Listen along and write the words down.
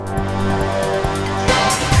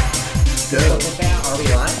go. Are we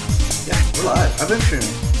live? Yeah, we're live. I've been streaming.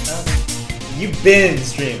 You've been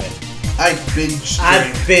streaming. I've been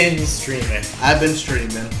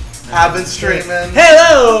streaming.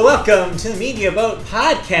 Hello, welcome to the Media Boat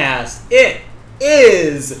Podcast. It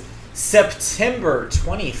is September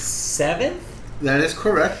 27th? That is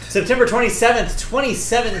correct. September 27th,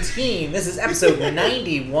 2017. This is episode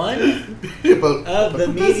 91 of the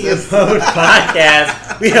Media Boat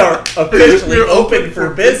Podcast. We are officially open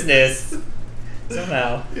for business.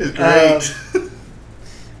 Somehow. It's great.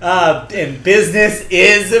 And business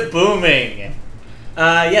is booming.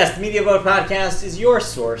 Yes, the Media Boat Podcast is your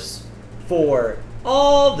source for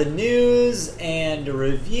all the news and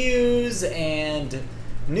reviews and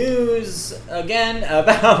news, again,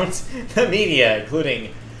 about the media,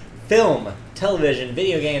 including film, television,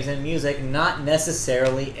 video games, and music, not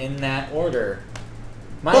necessarily in that order.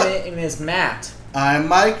 My name is Matt. I'm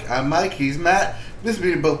Mike. He's Matt. This is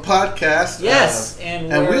Media Boat Podcast. Yes, and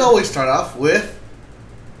we always start off with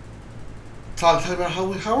talking about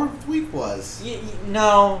how our week was.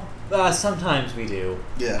 No, sometimes we do.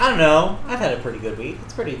 Yeah. I don't know. I've had a pretty good week.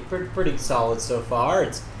 It's pretty solid so far.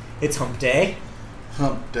 It's hump day.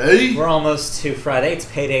 Hump day. We're almost to Friday. It's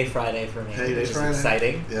payday Friday for me. Payday which is Friday.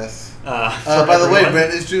 Exciting. Yes. By the way,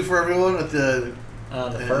 rent is due for everyone at the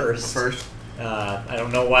first. I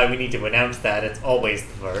don't know why we need to announce that. It's always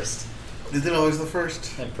the first. Is it always the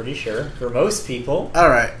first? I'm pretty sure. For most people. All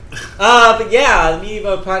right. But yeah, the Media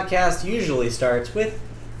Boat Podcast usually starts with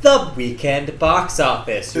the weekend box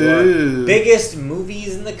office. Your biggest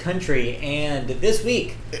movies in the country. And this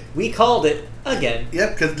week, we called it again.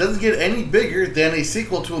 Yep, because it doesn't get any bigger than a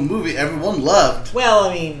sequel to a movie everyone loved. Well,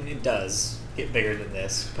 I mean, it does get bigger than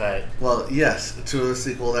this, but... Well, yes, to a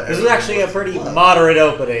sequel that this was actually a pretty loved. Moderate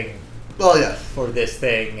opening. Well, yeah. For this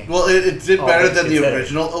thing. Well, it did all better things than the considered.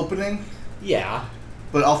 original opening. Yeah.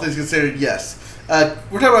 But all things considered, yes.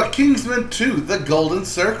 We're talking about Kingsman 2, The Golden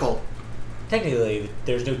Circle. Technically,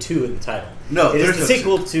 there's no 2 in the title. No, it is there's the no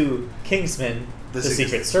sequel to Kingsman, The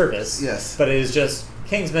Secret Service. Yes. But it is just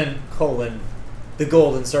Kingsman, The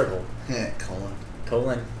Golden Circle. Yeah,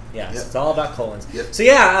 Colon. Yes, Yep. It's all about colons. Yep. So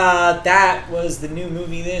yeah, that was the new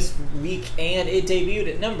movie this week, and it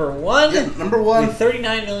debuted at number 1. Yep, number 1. With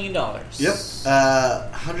 $39 million. Yep.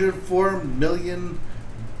 104 million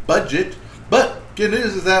budget. But good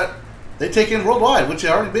news is that they take in worldwide, which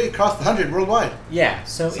already made across the 100 worldwide. Yeah,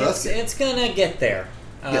 so it's gonna get there.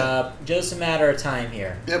 Just a matter of time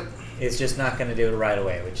here. Yep. It's just not gonna do it right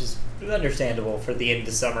away, which is understandable for the end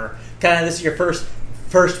of summer. Kind of, this is your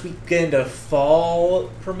first weekend of fall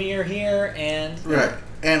premiere here, and Right.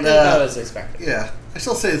 And I was expecting. Yeah. I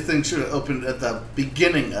still say this thing should have opened at the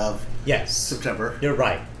beginning of Yes. September. You're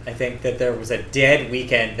right. I think that there was a dead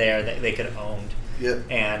weekend there that they could have owned.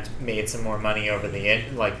 Yep. And made some more money over the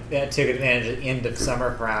end, that took advantage of the end of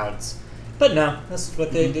summer crowds. But no, that's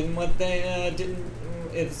what they didn't. What they didn't.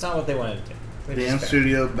 It's not what they wanted to do. Which is Damn fair.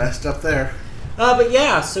 studio messed up there. But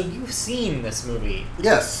yeah, so you've seen this movie,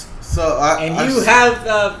 Yes. So you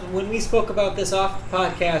have. When we spoke about this off the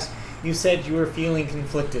podcast, you said you were feeling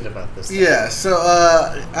conflicted about this. Yeah. So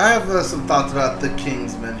I have some thoughts about the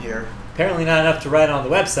Kingsman here. Apparently not enough to write on the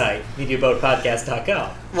website,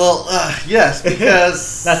 MediaBoatPodcast.com. Well, yes,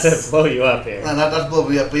 because Not to blow you up here. Not to blow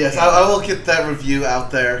me up, but yes, I will get that review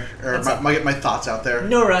out there, or get my thoughts out there.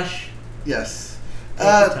 No rush. Yes,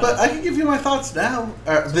 but I can give you my thoughts now.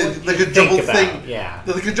 The quadruple thing, yeah.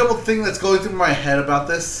 The quadruple thing that's going through my head about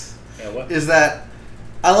this Yeah, is that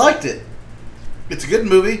I liked it. It's a good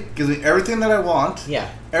movie. Gives me everything that I want. Yeah.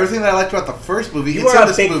 Everything that I liked about the first movie. You are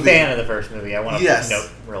a big fan of the first movie. I want to Yes. note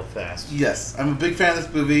real fast. Yes, I'm a big fan of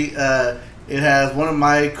this movie. It has one of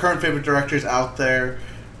my current favorite directors out there,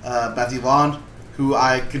 Matthew Vaughn, who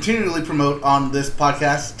I continually promote on this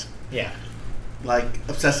podcast. Yeah. Like,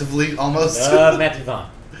 obsessively, almost. Matthew Vaughn.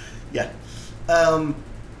 Yeah.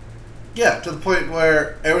 Yeah, to the point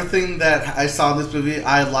where everything that I saw in this movie,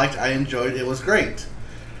 I liked, I enjoyed, it was great.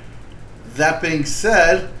 That being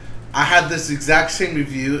said, I had this exact same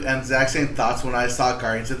review and exact same thoughts when I saw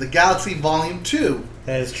Guardians of the Galaxy Volume 2.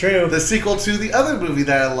 That is true. The sequel to the other movie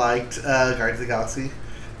that I liked, Guardians of the Galaxy.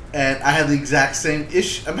 And I had the exact same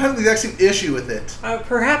issue. I'm having the exact same issue with it.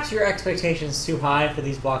 Perhaps your expectations too high for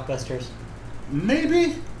these blockbusters?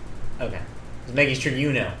 Maybe. Okay. Just making sure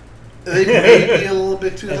you know. They may be a little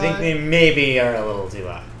bit too high. I think they maybe are a little too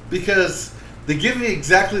high. Because they give me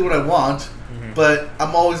exactly what I want, but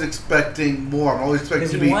I'm always expecting more. I'm always expecting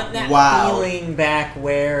to be you want that feeling back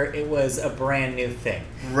where it was a brand new thing.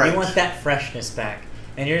 Right. You want that freshness back.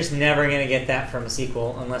 And you're just never going to get that from a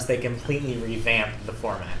sequel unless they completely revamp the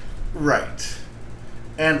format. Right.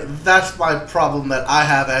 And that's my problem that I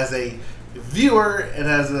have as a viewer, it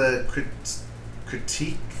has a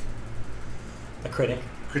critique. A critic.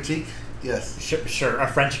 Critique, yes. Sure, a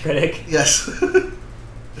French critic. Yes.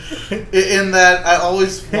 In that I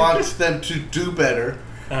always want them to do better,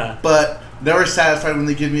 but never satisfied when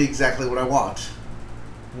they give me exactly what I want.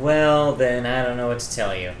 Well, then I don't know what to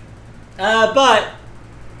tell you. But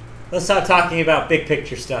let's stop talking about big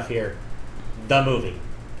picture stuff here. The movie.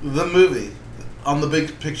 The movie, on the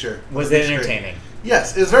big picture. Was it entertaining?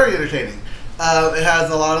 Yes, it was very entertaining. It has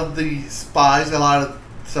a lot of the spies, a lot of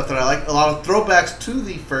stuff that I like, a lot of throwbacks to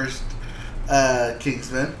the first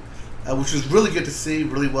Kingsman, which was really good to see,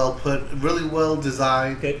 really well put, really well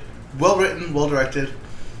designed, Good. well written, well directed.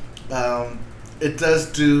 It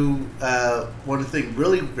does do one thing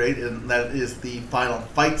really great, and that is the final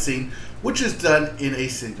fight scene, which is done in a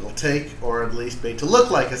single take, or at least made to look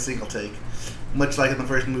like a single take. Much like in the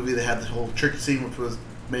first movie, they had the whole church scene, which was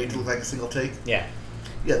made to look like a single take. Yeah.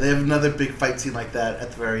 Yeah, they have another big fight scene like that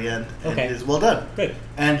at the very end, and Okay. it is well done. Good.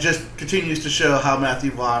 And just continues to show how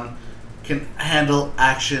Matthew Vaughn can handle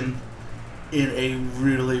action in a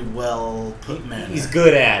really well put manner. He's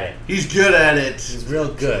good at it. He's good at it. He's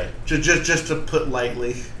real good. Just to put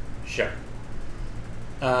lightly. Sure.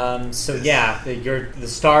 So yeah, the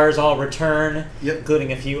stars all return, Yep.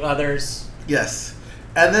 including a few others. Yes,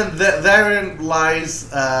 and then therein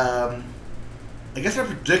lies, I guess, a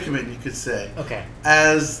predicament you could say. Okay.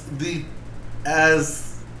 As the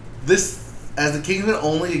Kingsman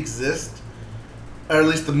only exists, or at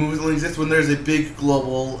least the movies only exist when there's a big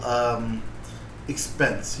global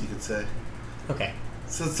expense, you could say. Okay.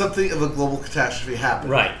 So something of a global catastrophe happened.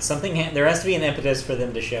 Right. There has to be an impetus for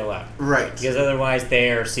them to show up. Right. Because otherwise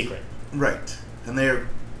they are secret. Right. And they are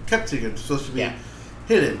kept secret, supposed to be Yeah.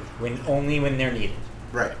 hidden. Only when they're needed.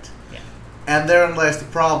 Right. Yeah. And therein lies the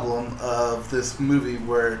problem of this movie,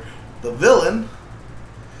 where the villain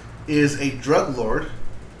is a drug lord,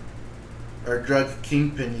 or drug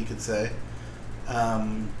kingpin, you could say,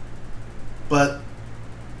 but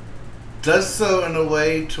does so in a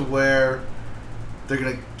way to where they're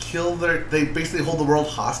gonna kill they basically hold the world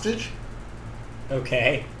hostage,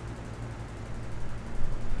 Okay.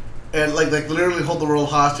 and like literally hold the world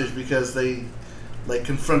hostage because they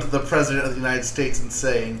confront the president of the United States and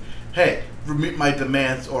saying, "Hey, meet my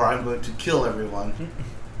demands, or I'm going to kill everyone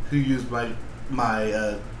who use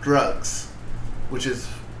my drugs," which is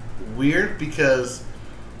weird because,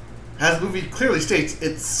 as the movie clearly states,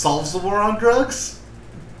 it solves the war on drugs.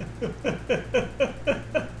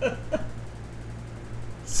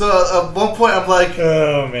 So at one point I'm like,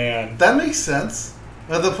 Oh man. that makes sense.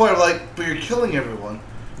 At the point I'm like, but you're killing everyone.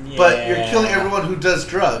 But you're killing everyone who does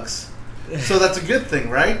drugs. So that's a good thing,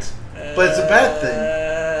 right? But it's a bad thing.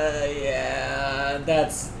 Yeah,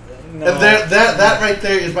 that's no. And that right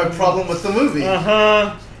there is my problem with the movie.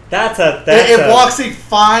 That's It walks a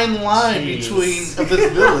fine line Jeez. between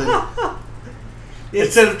this villain.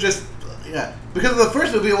 Instead of just, because in the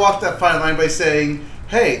first movie it walked that fine line by saying,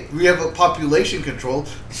 hey, we have a population control,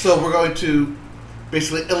 so we're going to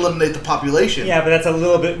basically eliminate the population. Yeah, but that's a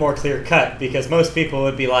little bit more clear cut because most people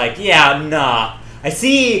would be like, yeah, nah, I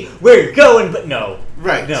see where you're going, but no.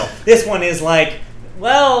 Right. No. This one is like,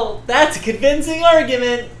 well, that's a convincing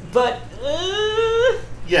argument, but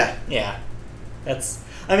Yeah. yeah. I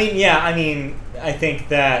think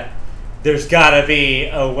that there's gotta be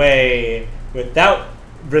a way without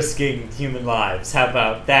risking human lives. How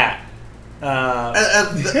about that?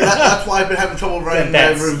 That's why I've been having trouble writing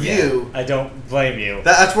my review. Yeah, I don't blame you.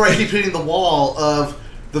 That's where I keep hitting the wall of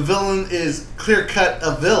the villain is clear cut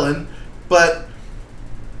a villain, but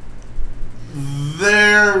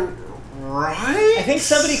they're right. I think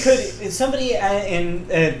somebody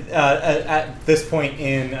at this point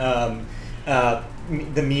in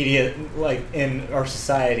the media, like in our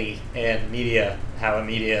society and media, how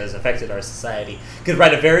media has affected our society, could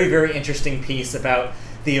write a very, very interesting piece about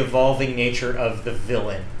the evolving nature of the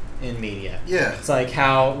villain in media. Yeah. It's like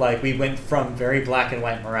how we went from very black and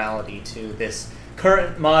white morality to this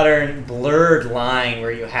current modern blurred line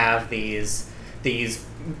where you have these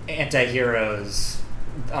anti-heroes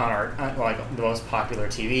on the most popular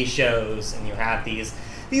TV shows, and you have these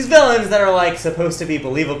villains that are supposed to be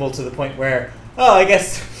believable to the point where, I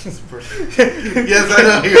guess yes, I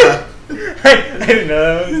know. Yeah. I didn't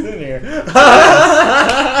know that was in here. But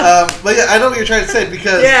yeah, I know what you're trying to say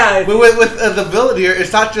because with the villain here,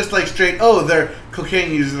 it's not just straight. Oh, they're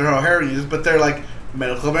cocaine users or heroin users, but they're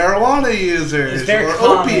medical marijuana users or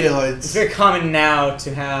opioids. It's very common now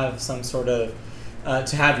to have some sort of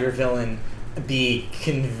to have your villain be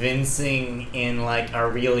convincing in like a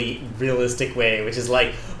really realistic way, which is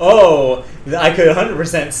like, oh, I could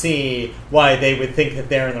 100% see why they would think that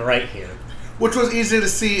they're in the right here. Which was easy to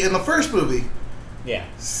see in the first movie. Yeah.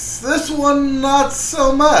 This one, not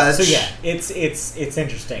so much. So yeah, it's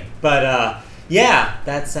interesting, but yeah,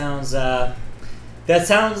 that sounds at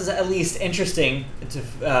least interesting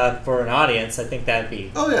for an audience. I think that'd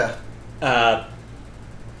be. Oh yeah.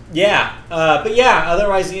 But yeah.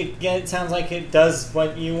 Otherwise, it sounds like it does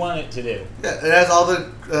what you want it to do. Yeah, it has all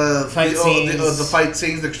the fight scenes, the fight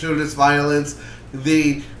scenes, the gratuitous violence,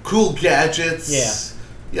 the cool gadgets. Yeah.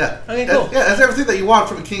 Yeah. Okay, cool. Yeah, it's everything that you want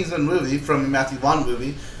from a Kingsman movie, from a Matthew Vaughn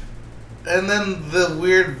movie. And then the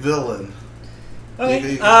weird villain.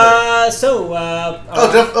 Okay. Okay, so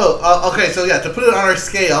yeah, to put it on our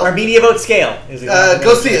scale. Our Media Boat scale is exactly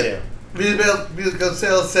go see it. Media Boat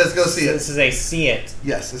scale says go see it. This is a see it.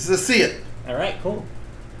 Yes, this is a see it. All right, cool.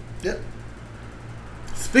 Yep.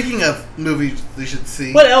 Speaking of movies we should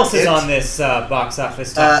see. What else is on this box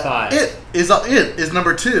office top 5? It is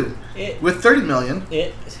number 2 with 30 million.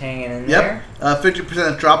 It's hanging in there.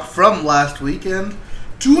 50% drop from last weekend.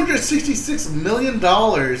 $266 million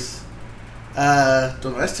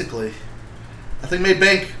domestically. That thing made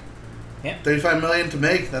bank. Yep. $35 million to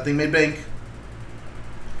make. That thing made bank.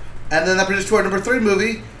 And then that brings us to our number 3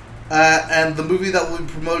 movie, and the movie that we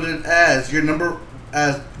promoted as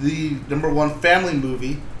the number 1 family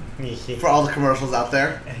movie for all the commercials out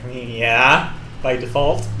there. I mean, yeah, by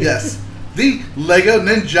default. Yes, the Lego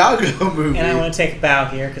Ninjago movie. And I want to take a bow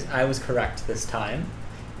here because I was correct this time.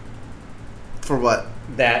 For what?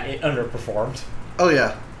 That it underperformed. Oh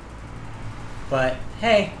yeah. But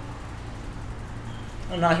hey,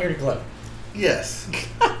 I'm not here to gloat. Yes,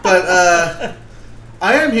 but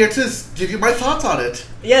I am here to give you my thoughts on it.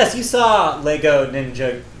 Yes, you saw Lego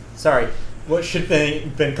Ninja. Sorry, what should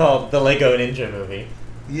have been called the Lego Ninja movie.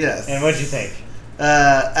 Yes. And what'd you think?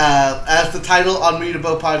 As the title on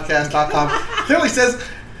MediaBoatPodcast.com clearly says,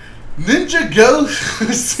 Ninja Go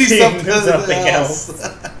see something else.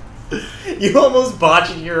 You almost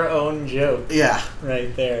botched your own joke. Yeah.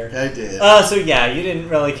 Right there. I did. So yeah, you didn't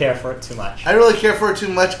really care for it too much. I didn't really care for it too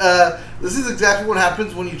much. This is exactly what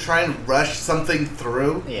happens when you try and rush something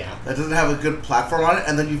through. Yeah. That doesn't have a good platform on it,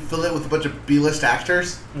 and then you fill it with a bunch of B-list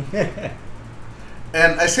actors.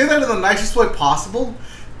 And I say that in the nicest way possible,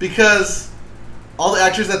 because all the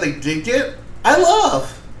actors that they did get, I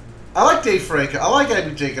love. I like Dave Franco. I like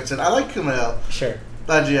Abby Jacobson. I like Kumail. Sure.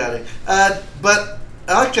 Nanjiani. But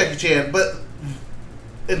I like Jackie Chan. But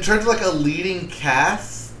in terms of like a leading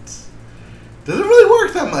cast, doesn't really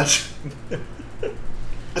work that much.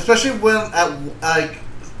 Especially when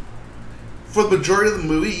for the majority of the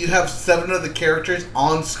movie, you have 7 of the characters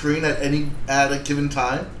on screen at a given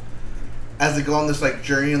time, as they go on this like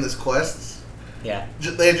journey and this quest. Yeah.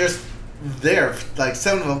 They're just there, like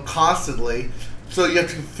 7 of them constantly. So you have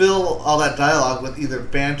to fill all that dialogue with either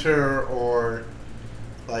banter or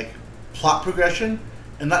like plot progression,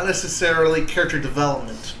 and not necessarily character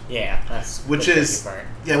development. Yeah, that's which the is tricky part.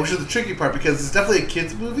 Yeah, which is the tricky part, because it's definitely a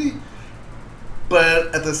kids movie,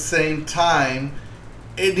 but at the same time,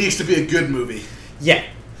 it needs to be a good movie. Yeah,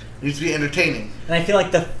 it needs to be entertaining. And I feel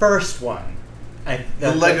like the first one,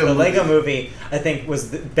 the Lego movie, I think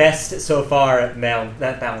was the best so far at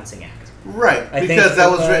that balancing act. Right, because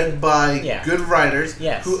that was written by good writers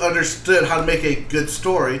who understood how to make a good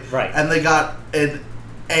story, and they got an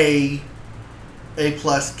A+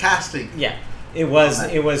 casting. Yeah, it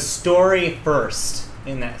was story first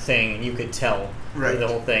in that thing, and you could tell through the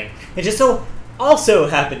whole thing. It just also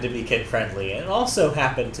happened to be kid friendly, and also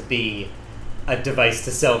happened to be a device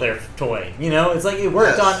to sell their toy. You know, it's like it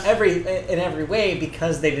worked in every way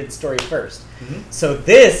because they did story first. Mm-hmm. So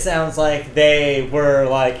this sounds like they were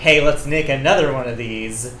like, hey, let's make another one of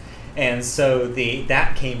these, and so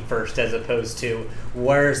that came first as opposed to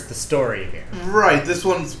where's the story here. Right. This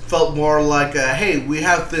one felt more like, hey, we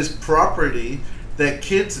have this property that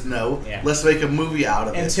kids know. Yeah. Let's make a movie out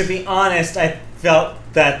of it. And to be honest, I felt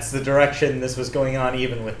that's the direction this was going on,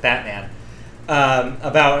 even with Batman.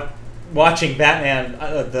 About watching Batman,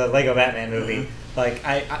 the Lego Batman movie, like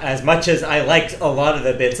I as much as I liked a lot of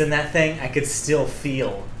the bits in that thing, I could still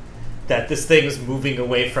feel that this thing was moving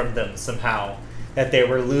away from them somehow. That they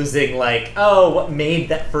were losing, like, what made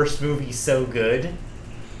that first movie so good?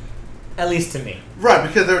 At least to me. Right,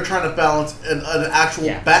 because they were trying to balance an actual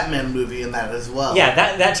Batman movie in that as well. Yeah,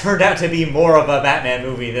 that turned out to be more of a Batman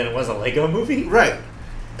movie than it was a Lego movie. Right.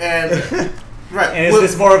 And and is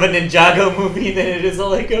this more of a Ninjago movie than it is a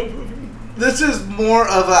Lego movie? This is more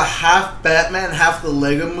of a half Batman, half the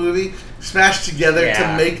Lego movie, smashed together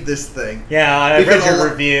Yeah. to make this thing. Yeah, I Because read a your lo-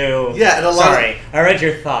 review. Yeah, and a lot Sorry, I read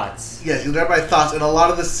your thoughts. Yes, you read my thoughts, and a lot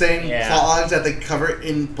of the same Yeah. plot lines that they cover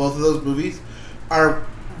in both of those movies are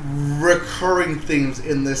recurring themes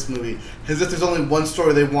in this movie. As if there's only one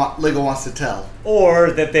story Lego wants to tell.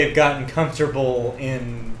 Or that they've gotten comfortable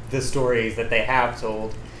in the stories that they have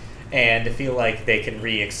told and feel like they can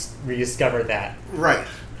rediscover that Right.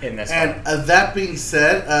 in this And one. that being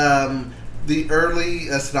said, the early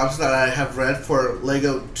synopsis that I have read for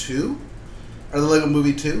Lego 2, or the Lego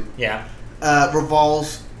Movie 2, Yeah.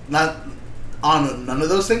 revolves not on none of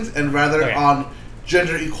those things, and rather Okay. on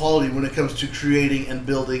gender equality when it comes to creating and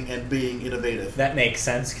building and being innovative. That makes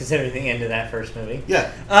sense considering the end of that first movie. Yeah.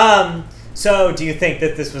 So do you think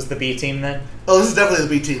that this was the B team then? Oh, this is definitely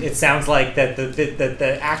the B team. It sounds like that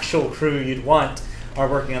the actual crew you'd want are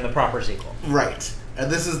working on the proper sequel. Right. And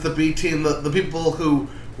this is the B team, the people who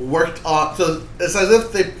worked on... So it's as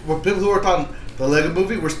if they were people who worked on the Lego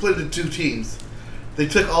movie were split into two teams. They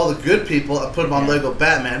took all the good people and put them on Yeah. Lego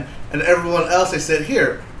Batman, and everyone else they said,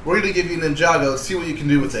 here, we're going to give you Ninjago, see what you can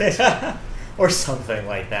do with it. Or something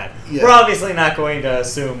like that. Yeah. We're obviously not going to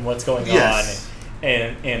assume what's going Yes. on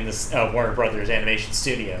in this Warner Brothers Animation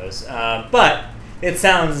Studios, but it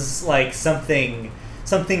sounds like something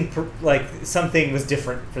was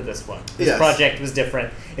different for this one. This Yes. project was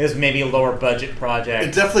different. It was maybe a lower budget project.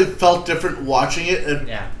 It definitely felt different watching it.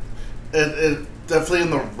 Yeah. It definitely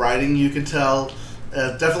in the writing you can tell.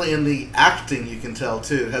 Definitely in the acting you can tell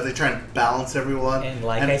too. How they try and balance everyone. And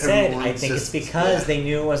like I said, I everyone's think it's just- because yeah. they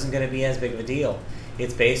knew it wasn't going to be as big of a deal.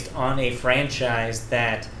 It's based on a franchise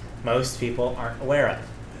that most people aren't aware of.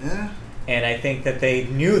 Yeah. And I think that they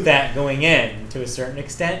knew that going in to a certain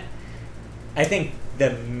extent. I think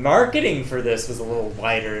the marketing for this was a little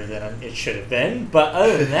wider than it should have been, but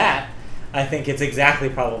other than that, I think it's exactly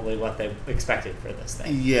probably what they expected for this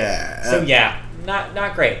thing. Yeah. So yeah,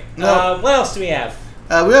 not great. No. What else do we have?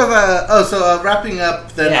 We have wrapping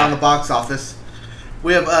up then Yeah. on the box office.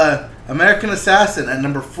 We have American Assassin at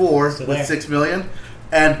number 4 So with there. 6 million,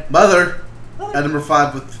 and Mother at number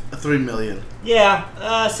 5 with 3 million.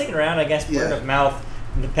 Yeah, sticking around, I guess. Word Yeah. of mouth,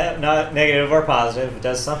 not negative or positive, it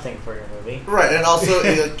does something for your movie. Right, and also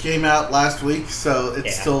it came out last week, so it's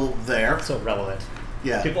Yeah. still there. So relevant.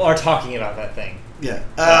 Yeah, People are talking about that thing. yeah.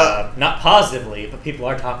 Not positively, but people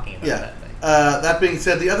are talking about Yeah. that thing. That being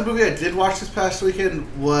said, the other movie I did watch this past weekend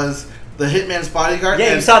was The Hitman's Bodyguard. Yeah,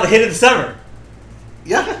 you and- saw the hit of the summer.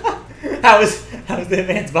 Yeah. How was the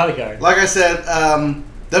man's bodyguard? Like I said,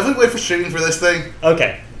 definitely wait for streaming for this thing.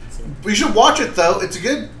 Okay. You should watch it though. It's a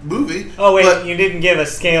good movie. Oh wait, but- you didn't give a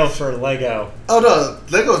scale for Lego oh no,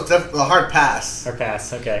 Lego's definitely a hard pass. or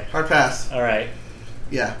pass. Okay. Hard pass. All right.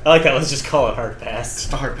 Yeah, I like that. Let's just call it hard pass.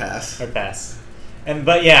 just a hard pass. Hard pass.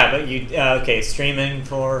 But you okay? Streaming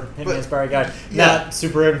for Hitman's Bodyguard. yeah. Not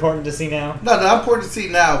super important to see now. No, not important to see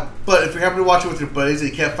now. But if you're happy to watch it with your buddies and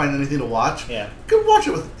you can't find anything to watch, Yeah. go watch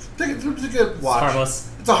it with. It's a good watch. It's harmless.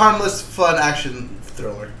 It's a harmless, fun action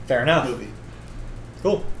thriller Fair enough. movie.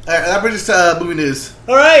 Cool. All right, that brings us to movie news.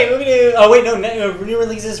 All right, moving to. Oh wait, no, new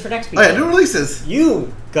releases for next week. Oh yeah, new releases.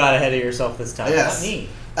 You got ahead of yourself this time. Yes. Not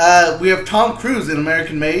me. We have Tom Cruise in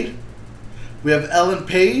American Made. We have Ellen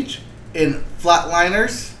Page in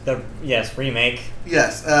Flatliners. Yes, remake.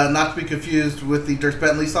 Yes, not to be confused with the Dirk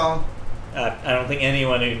Bentley song. I don't think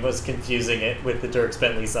anyone was confusing it with the Dirk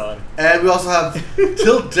Bentley song. And we also have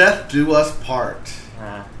Till Death Do Us Part.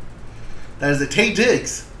 That is a Taye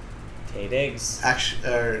Diggs Taye Diggs. action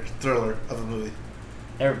thriller of a movie.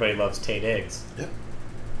 Everybody loves Taye Diggs. Yep.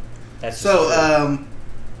 That's just So, true.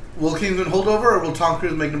 will Kingsman hold over, or will Tom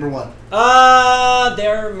Cruise make number 1?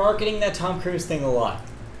 They're marketing that Tom Cruise thing a lot.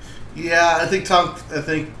 Yeah, I think I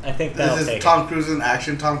think that'll this take is Tom Cruise in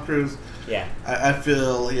action. Tom Cruise. it. Yeah. I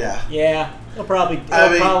feel yeah. Yeah. It'll probably do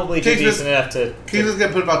Kingsman's- decent enough to Kingsman's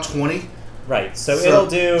gonna put about 20. right. So So- it'll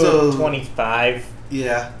do so- 25.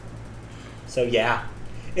 Yeah. So yeah,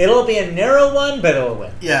 it'll be a narrow one, but it'll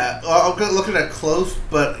win. Yeah, I'm looking at close,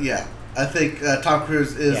 but yeah, I think Tom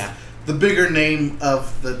Cruise is Yeah. the bigger name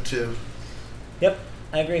of the two. Yep,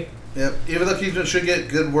 I agree. Yep. Even though Kingsman should get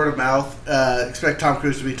good word of mouth, expect Tom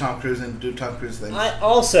Cruise to be Tom Cruise and do Tom Cruise things. I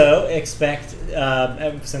also expect,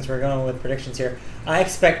 since we're going with predictions here, I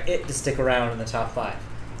expect it to stick around in the top 5.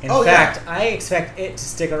 In Oh, fact, I expect it to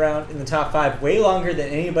stick around in the top 5 way longer than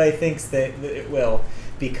anybody thinks that it will,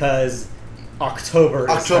 because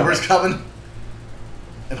October's coming.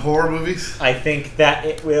 And horror movies. I think that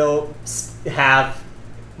it will have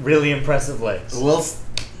really impressive legs. We'll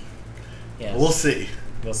Yes. see.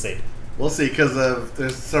 We'll see. We'll see because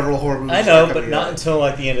there's several horror movies. I know, coming but not out. until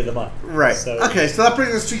like the end of the month. Right. So, Okay, so that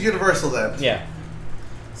brings us to Universal then. Yeah.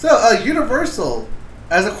 So, Universal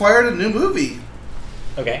has acquired a new movie.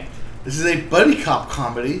 Okay. This is a buddy cop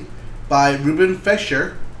comedy by Ruben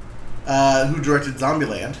Fleischer, who directed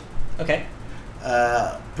Zombieland. Okay.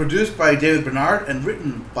 Produced by David Bernard and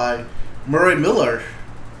written by Murray Miller,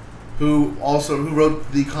 who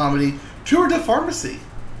wrote the comedy Tour de Pharmacy.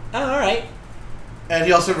 Oh, all right. And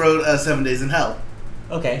he also wrote 7 Days in Hell.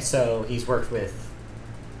 Okay, so he's worked with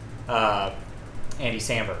Andy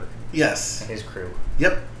Samberg Yes. and his crew.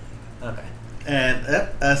 Yep. Okay. And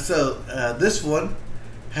this one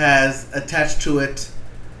has attached to it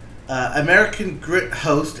American Grit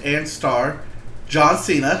host and star John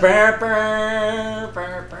Cena Brr, brr,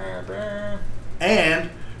 brr, brr, brr. and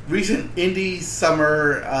recent indie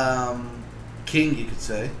summer king, you could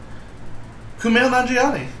say, Kumail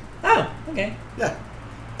Nanjiani. Oh, okay. Yeah.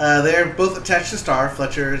 They're both attached to star.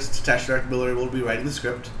 Fletcher is attached to director. Miller will be writing the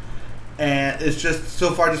script. And it's just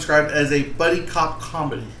so far described as a buddy cop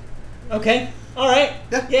comedy. Okay. All right.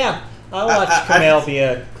 Yeah. I'll watch Kumail be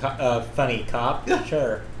a funny cop. Yeah.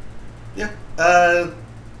 Sure. Yeah.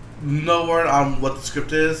 No word on what the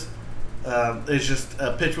script is. It's just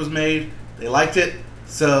a pitch was made. They liked it.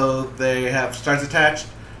 So they have stars attached.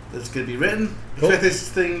 It's going to be written. Cool. Expect this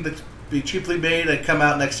thing to be cheaply made and come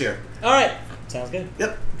out next year. All right. Sounds good.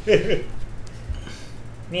 Yep.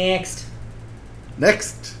 Next.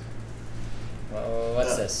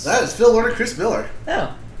 What's this? That is Phil Lord and Chris Miller.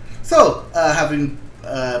 Oh. So, having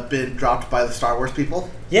been dropped by the Star Wars people,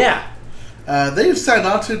 Yeah. they've signed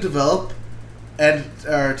on to develop and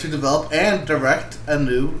direct a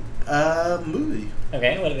new movie.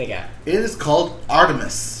 Okay. What do they got? It is called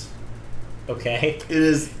Artemis. Okay. It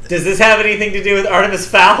is Does this have anything to do with Artemis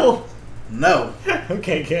Fowl? no.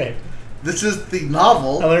 Okay, good. This is the I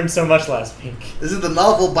novel. learned so much last week. This is the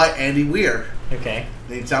novel by Andy Weir. Okay.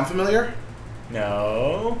 Name sound familiar?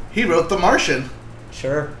 No. He wrote The Martian.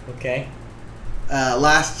 Sure. Okay.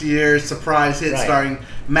 Last year's surprise hit Right. starring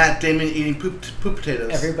Matt Damon eating poop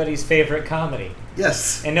potatoes. Everybody's favorite comedy.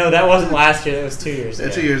 Yes. And no, that wasn't last year. That was 2 years ago.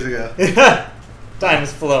 2 years ago. Time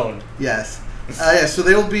has flown. Yes. So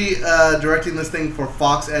they will be directing this thing for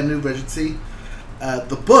Fox and New Regency.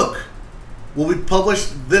 The book will be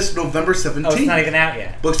published this November 17th. Oh, it's not even out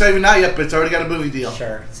yet. Book's not even out yet, but it's already got a movie deal.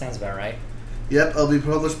 Sure. Sounds about right. Yep, it'll be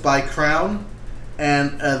published by Crown,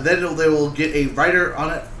 and then they will get a writer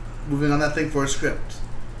on it, moving on that thing for a script.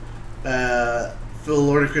 Phil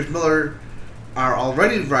Lord and Chris Miller are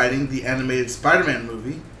already writing the animated Spider-Man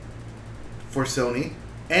movie for Sony,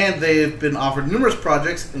 and they've been offered numerous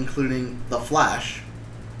projects, including The Flash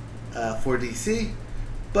for DC,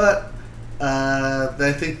 but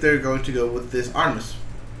I think they're going to go with this Artemis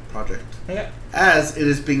project, Okay. as it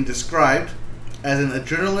is being described as an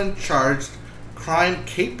adrenaline-charged crime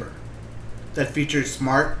caper that features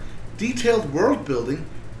smart, detailed world building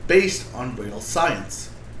based on real science.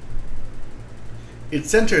 It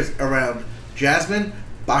centers around Jasmine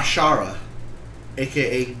Bashara,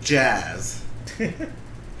 aka Jazz.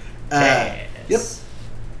 Jazz. Yep.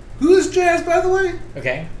 Who is Jazz, by the way?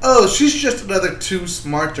 Okay. Oh, she's just another too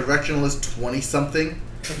smart, directionless 20-something,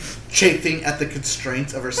 chafing at the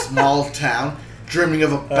constraints of her small town, dreaming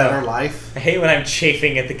of a better life. I hate when I'm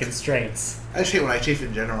chafing at the constraints. I just hate when I chafe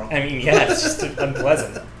in general. I mean, yeah, it's just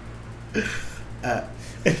unpleasant.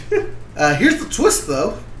 Here's the twist,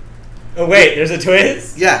 though. Oh, wait, there's a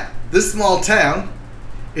twist? Yeah, this small town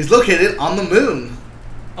is located on the moon.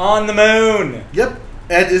 On the moon! Yep,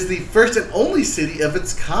 and is the first and only city of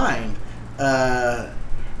its kind.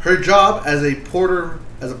 Her job as a porter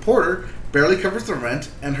barely covers the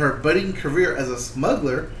rent, and her budding career as a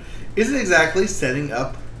smuggler isn't exactly setting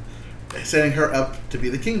her up to be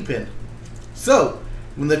the kingpin. So,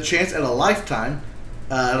 when the chance at a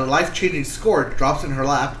life-changing score drops in her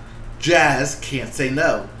lap, Jazz can't say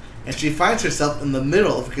no, and she finds herself in the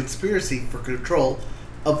middle of a conspiracy for control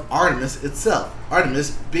of Artemis itself.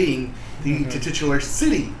 Artemis being the titular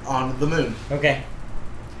city on the moon. Okay.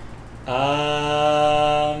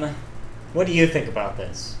 What do you think about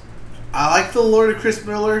this? I like the Lord of Chris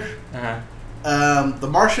Miller. Uh-huh. The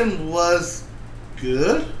Martian was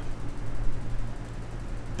good,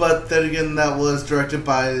 but then again, that was directed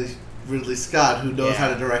by Ridley Scott, who knows how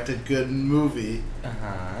to direct a good movie.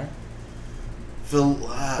 Uh-huh.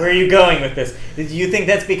 Where are you going with this? Do you think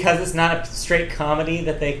that's because it's not a straight comedy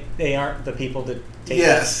that they aren't the people to take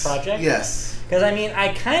this project? Yes. Because, I mean, I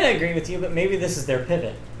kind of agree with you, but maybe this is their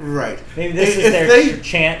pivot. Right. Maybe this is their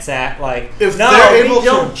chance at, like, if no, they're we able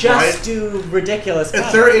don't to just write, do ridiculous comedy.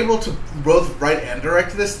 If they're able to both write and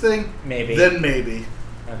direct this thing, then maybe.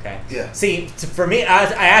 Okay. Yeah. See, for me, I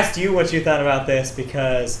asked you what you thought about this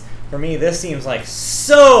because for me, this seems like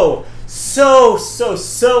so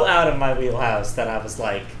out of my wheelhouse that I was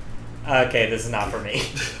like, okay, this is not for me.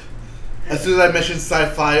 As soon as I mentioned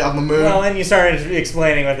sci-fi on the moon. Well, then you started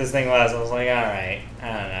explaining what this thing was. I was like, all right, I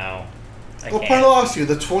don't know. What part lost you?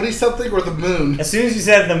 The 20-something or the moon? As soon as you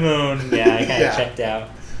said the moon, yeah, I kind of Yeah. checked out.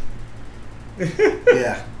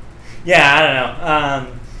 Yeah. Yeah, I don't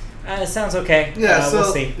know. It sounds okay. Yeah, so,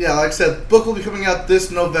 we'll see. yeah, like I said, book will be coming out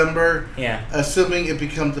this November. Yeah. Assuming it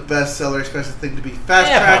becomes a bestseller, expect the thing to be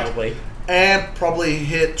fast-tracked. Probably. And probably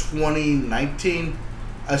hit 2019,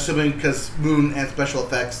 assuming because moon and special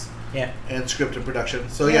effects. Yeah. And script and production.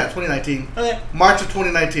 So yeah, 2019. Okay. March of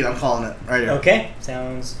 2019, I'm calling it right here. Okay.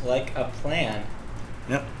 Sounds like a plan.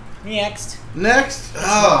 Yep. Next.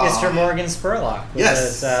 Mr. Morgan Spurlock. With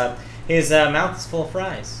Yes. his mouth is full of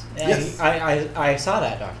fries. Yes. I saw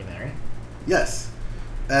that documentary. Yes.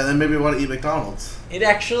 And then maybe want to eat McDonald's. It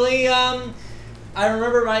actually, I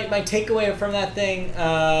remember my takeaway from that thing,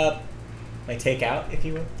 my takeout, if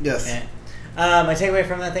you will. Yes. My takeaway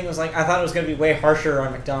from that thing was like, I thought it was going to be way harsher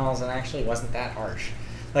on McDonald's, and it actually wasn't that harsh.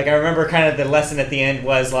 Like, I remember kind of the lesson at the end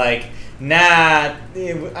was like, nah,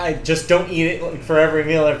 I just don't eat it for every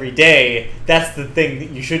meal every day. That's the thing that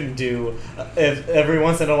you shouldn't do. If every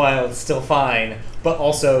once in a while, it's still fine, but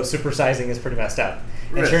also supersizing is pretty messed up.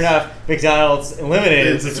 And sure enough, McDonald's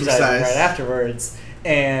eliminated supersizing right afterwards,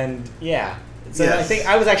 and yeah. So I think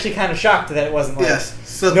I was actually kind of shocked that it wasn't like,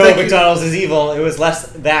 so no, McDonald's is evil. It was less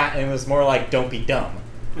that, and it was more like, don't be dumb.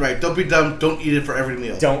 Right, don't be dumb. Don't eat it for every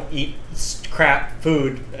meal. Don't eat crap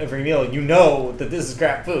food every meal. You know that this is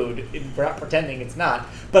crap food. We're not pretending it's not.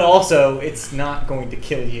 But also, it's not going to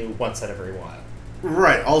kill you once at every while.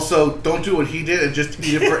 Right. Also, don't do what he did and just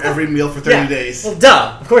eat it for every meal for 30 days. Well,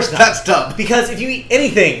 duh. Of course not. That's dumb. Because if you eat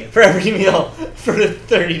anything for every meal for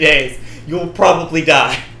 30 days, you'll probably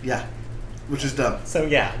die. Yeah. Which is dumb. So,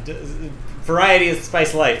 yeah. Variety is the spice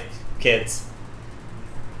of life, kids.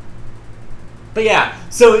 But yeah,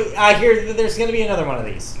 so I hear that there's going to be another one of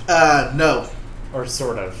these. No. Or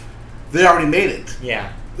sort of. They already made it.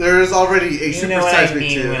 Yeah. There is already a Super You know what Size I Me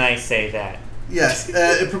mean 2. when I say that. Yes.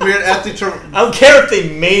 It premiered at the... I don't care if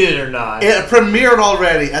they made it or not. It premiered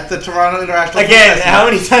already at the Toronto International Again, Film how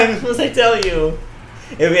many times must I tell you?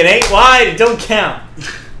 If it ain't wide, it don't count.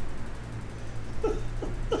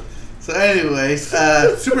 So anyways,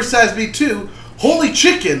 Super Size Me 2, Holy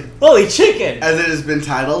Chicken, Holy Chicken! as it has been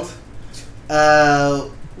titled,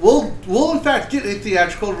 will in fact get a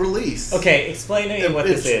theatrical release. Okay, explain to me what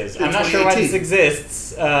this is. I'm not sure why this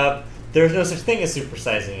exists. There's no such thing as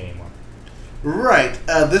supersizing anymore. Right.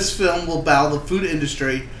 This film will battle the food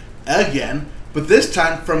industry again, but this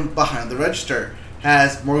time from behind the register,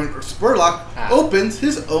 as Morgan Spurlock opens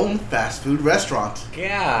his own fast food restaurant.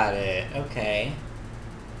 Got it. Okay.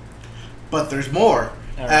 But there's more.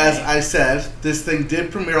 All As right. I said, this thing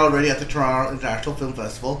did premiere already at the Toronto International Film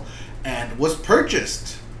Festival and was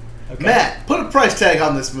purchased. Okay. Matt, put a price tag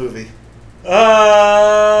on this movie.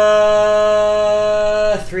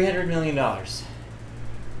 $300 million.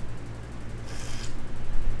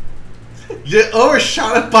 You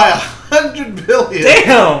overshot it by $100 billion.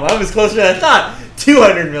 Damn! I was closer than I thought.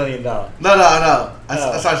 $200 million. No. Oh.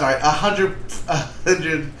 Sorry. 100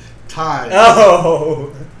 times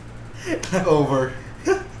Oh! over.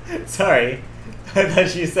 Sorry. I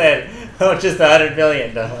thought you said, just $100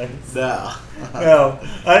 million. No. No,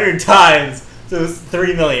 100 times. So it was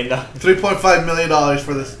 $3 million. $3.5 million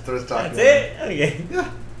for this documentary. That's it? Okay. Yeah.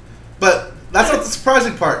 But that's not the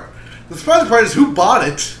surprising part. The surprising part is who bought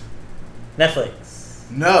it. Netflix.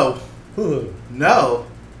 No. Hulu. No.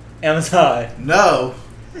 Amazon. No.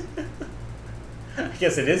 I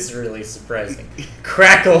guess it is really surprising.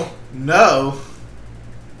 Crackle. No.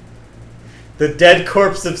 The Dead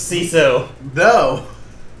Corpse of CISO. No.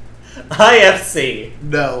 IFC.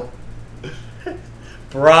 No.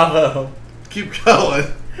 Bravo. Keep going.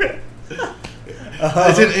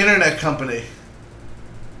 It's an internet company.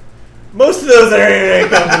 Most of those are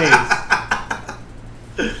internet companies.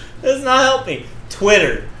 Does not help me.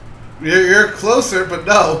 Twitter. You're closer, but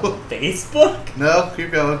no. Facebook? No,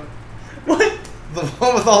 keep going. What? The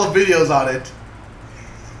one with all the videos on it.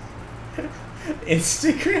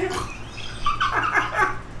 Instagram?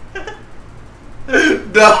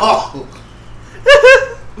 No.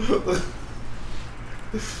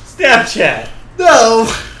 Snapchat. No.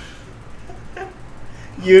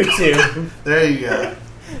 YouTube. There you go.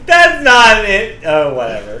 That's not it. Oh,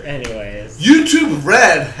 whatever. Anyways. YouTube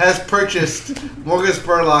Red has purchased Morgan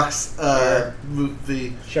Spurlock's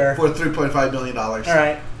movie Sure. for $3.5 million. All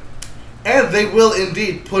right. And they will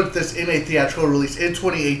indeed put this in a theatrical release in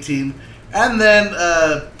 2018 and then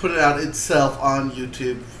put it out itself on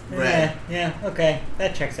YouTube red. Yeah, okay.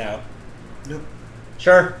 That checks out. Yep.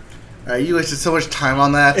 Sure. You wasted so much time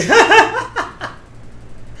on that.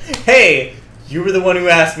 Hey, you were the one who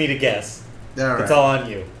asked me to guess. All right. It's all on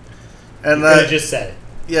you. And You could have just said it.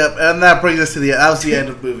 Yep, and that brings us to that was the end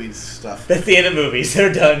of movies stuff. That's the end of movies.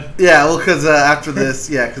 They're done. Yeah, well, because after this,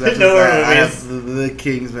 because after No this, more I movies. have the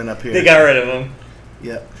Kingsman up here. They got rid of them.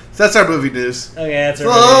 Yep. So that's our movie news. Okay, that's So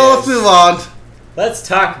our let's move on. Let's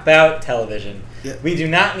talk about television. Yep. We do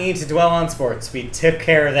not need to dwell on sports. We took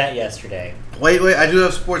care of that yesterday. Wait, I do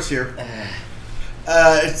have sports here.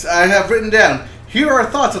 I have written down, here are our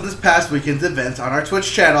thoughts on this past weekend's events on our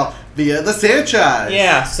Twitch channel via the Sanchez.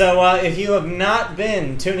 Yeah, so if you have not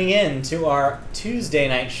been tuning in to our Tuesday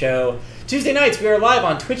night show, Tuesday nights we are live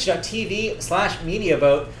on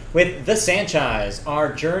twitch.tv/MediaBoat with The Sanchez,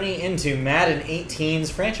 our journey into Madden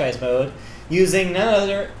 18's franchise mode, using none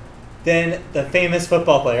other than the famous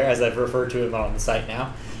football player, as I've referred to him on the site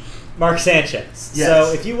now, Mark Sanchez. Yes.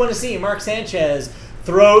 So if you want to see Mark Sanchez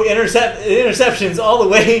throw interceptions all the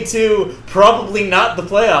way to probably not the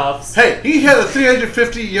playoffs, Hey, he had a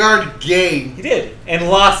 350-yard game. he did, and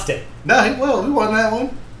lost it. No, we won that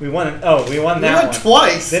one. We won. Oh, we won We that won one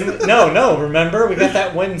twice. Then no. Remember, we got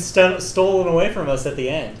that win stolen away from us at the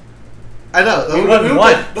end. I know. We won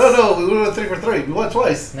once. No, we won 3 for 3. We won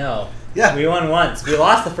twice. No. Yeah. We won once. We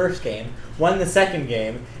lost the first game, won the second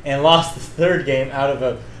game, and lost the third game out of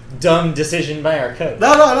a dumb decision by our coach.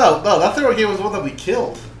 No. That third game was the one that we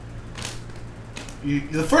killed.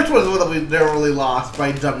 The first one was the one that we narrowly lost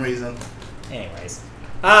by dumb reason. Anyways.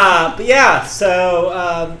 But yeah,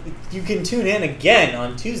 so you can tune in again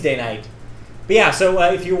on Tuesday night. But yeah, so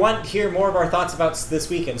if you want to hear more of our thoughts about this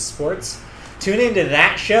week in sports, tune into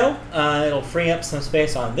that show. It'll free up some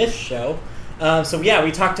space on this show. So yeah,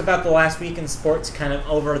 we talked about the last week in sports kind of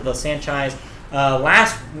over the Sanchez.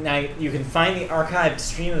 Last night, you can find the archived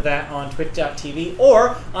stream of that on twitch.tv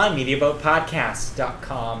or on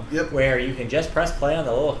MediaBoatPodcast.com, Yep. where you can just press play on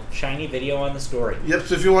the little shiny video on the story. Yep,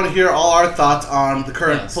 so if you want to hear all our thoughts on the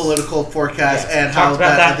current Yes. political forecast Yes, and we how talked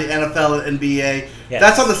about that that. the NFL and NBA, Yes.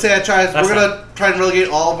 that's on the Sanchez. That's We're going to try and relegate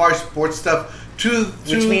all of our sports stuff to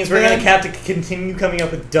Which means we're going to have to continue coming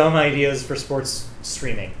up with dumb ideas for sports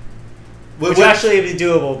streaming. Which actually would be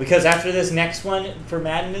doable, because after this next one for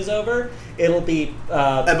Madden is over, it'll be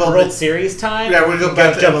World Series time. Yeah, we're going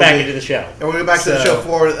to jump MLB. back into the show. And we're going back to the show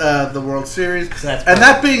for the World Series. So that's and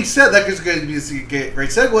that being said, that is going to be a great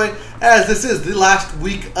segue, as this is the last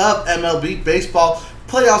week of MLB baseball.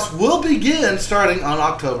 Playoffs will begin starting on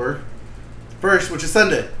October 1st, which is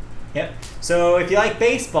Sunday. Yep. So if you like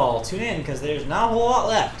baseball, tune in, because there's not a whole lot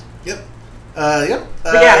left. Yep. But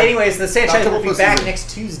yeah, anyways, the Sanchez October will be back postseason. next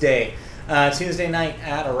Tuesday. Tuesday night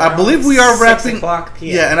at around I believe we are 6 wrapping. o'clock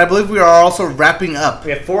p.m. Yeah, and I believe we are also wrapping up.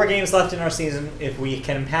 We have 4 games left in our season. If we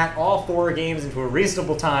can pack all 4 games into a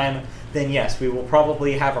reasonable time, then yes, we will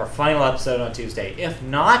probably have our final episode on Tuesday. If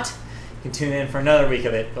not, you can tune in for another week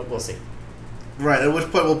of it, but we'll see. Right, at which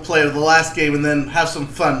point we'll play the last game and then have some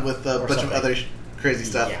fun with a Or bunch something. of other crazy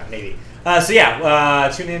stuff. Yeah, maybe.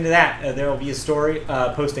 Tune into that. There will be a story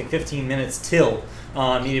posting 15 minutes till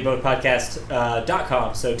on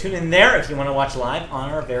MediaBoatPodcast.com. So tune in there if you want to watch live on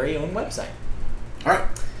our very own website. All right.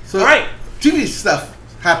 So All right. TV stuff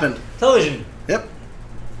happened. Television. Yep.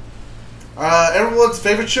 Everyone's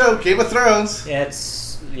favorite show, Game of Thrones.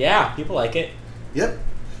 People like it. Yep.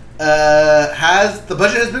 The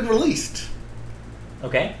budget has been released.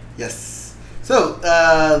 Okay. Yes. So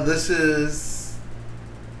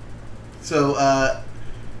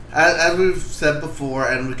as we've said before,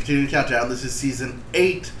 and we continue to count down, this is season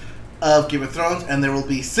 8 of Game of Thrones, and there will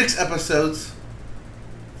be 6 episodes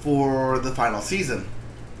for the final season.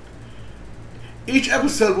 Each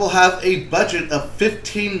episode will have a budget of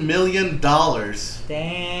 $15 million.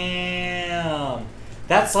 Damn.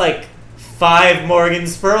 That's like 5 Morgan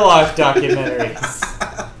Spurlock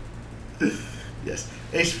documentaries. Yes.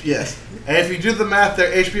 Yes. And if you do the math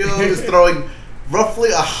there, HBO is throwing roughly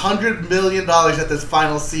 $100 million at this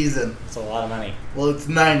final season. That's a lot of money. Well, it's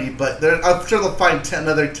 90, but I'm sure they'll find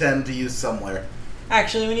another 10 to use somewhere.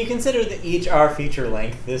 Actually, when you consider that each our feature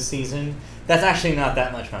length this season, that's actually not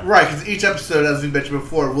that much money. Right, because each episode, as we mentioned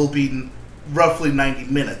before, will be roughly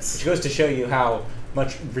 90 minutes. Which goes to show you how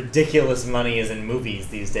much ridiculous money is in movies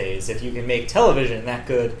these days. If you can make television that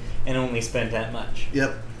good and only spend that much.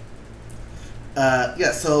 Yep.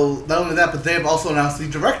 So not only that, but they have also announced the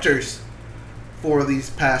directors for these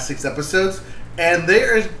past 6 episodes, and they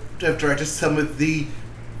have directed some of the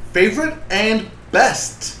favorite and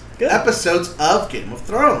best episodes of Game of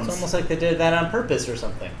Thrones. It's almost like they did that on purpose or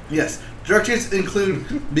something. Yes. Directors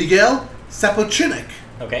include Miguel Sapochnik,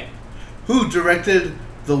 Okay. who directed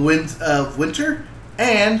The Winds of Winter,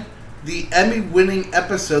 and the Emmy-winning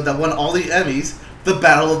episode that won all the Emmys, The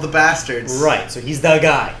Battle of the Bastards. Right, so he's the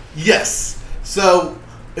guy. Yes. So,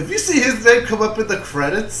 if you see his name come up in the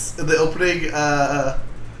credits, in the opening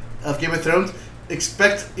of Game of Thrones,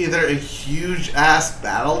 expect either a huge-ass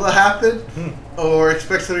battle to happen, or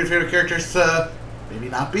expect some of your favorite characters to maybe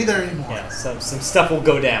not be there anymore. Yeah, some stuff will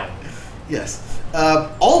go down. Yes.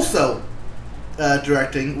 Also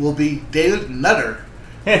directing will be David Nutter,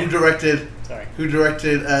 who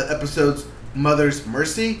directed episodes Mother's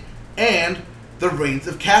Mercy and The Rains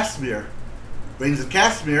of Castamere. Rains of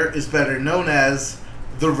Castamere is better known as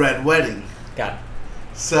The Red Wedding. Got it.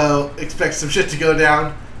 So expect some shit to go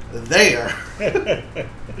down there.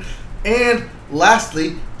 And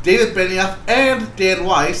lastly, David Benioff and Dan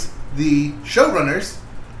Weiss, the showrunners,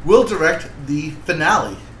 will direct the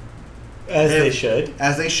finale. As they should.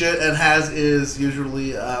 As they should, and as is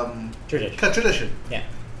usually tradition. Yeah.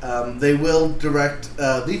 They will direct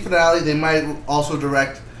the finale. They might also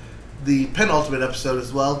direct the penultimate episode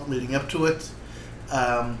as well, leading up to it.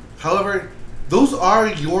 However, those are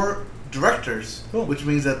your directors, cool. Which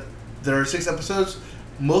means that there are 6 episodes.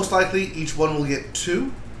 Most likely, each one will get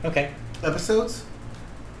 2 episodes.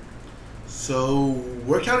 So,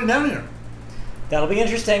 we're counting down here. That'll be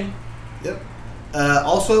interesting. Yep.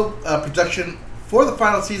 Also, production for the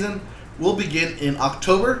final season will begin in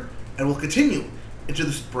October and will continue into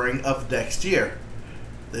the spring of next year.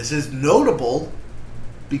 This is notable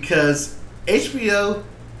because HBO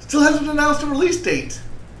still hasn't announced a release date.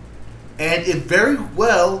 And it very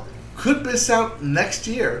well could miss out next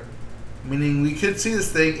year. Meaning we could see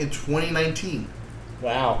this thing in 2019.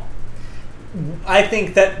 Wow. I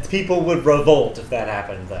think that people would revolt if that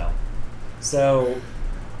happened, though. So,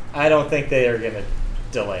 I don't think they are going to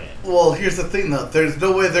delay it. Well, here's the thing, though. There's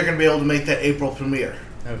no way they're going to be able to make that April premiere.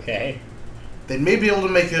 Okay. They may be able to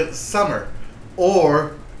make it summer,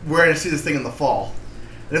 or we're going to see this thing in the fall.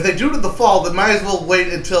 And if they do it in the fall, they might as well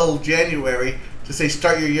wait until January to say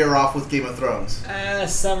start your year off with Game of Thrones.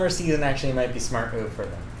 Summer season actually might be a smart move for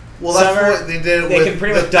them. Well, that's summer, what they did. They can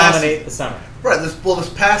pretty much dominate the summer. Right. This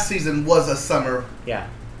past season was a summer. Yeah.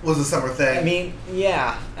 Was a summer thing. I mean,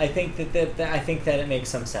 yeah. I think that it makes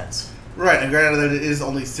some sense. Right, and granted that it is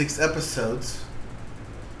only 6 episodes,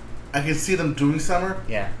 I can see them doing summer.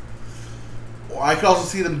 Yeah. I could also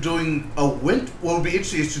see them doing a winter. What would be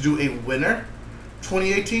interesting is to do a winter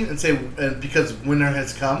 2018 and say, because winter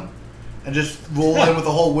has come, and just roll in with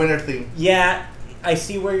the whole winter theme. Yeah, I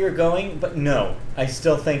see where you're going, but no. I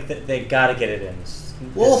still think that they got to get it in.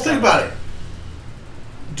 Well, think about it.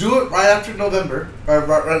 Do it right after November,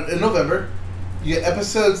 or in November. You get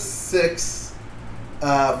episode 6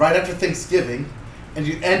 right after Thanksgiving, and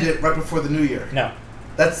you end it right before the New Year. No.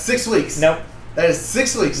 That's 6 weeks. Nope. That is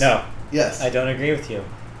 6 weeks. No. Yes. I don't agree with you.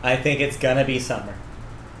 I think it's gonna be summer.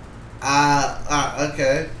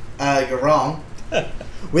 Okay. You're wrong.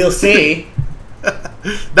 We'll see.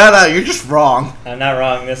 No, you're just wrong. I'm not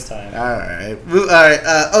wrong this time. Alright.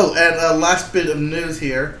 And last bit of news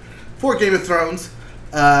here. For Game of Thrones,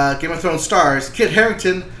 Game of Thrones stars Kit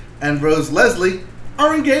Harington and Rose Leslie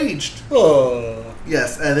are engaged. Oh.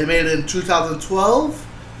 Yes, they made it in 2012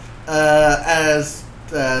 as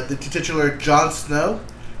the titular Jon Snow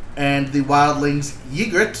and the wildlings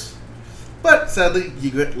Ygritte. But sadly,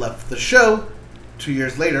 Ygritte left the show 2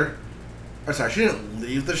 years later. Or sorry, she didn't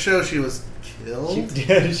leave the show, she was killed.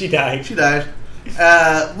 She died. She died.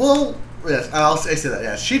 Well, yes, I say that,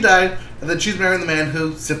 yes. She died, and then she's marrying the man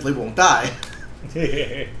who simply won't die.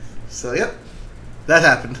 So, yep. That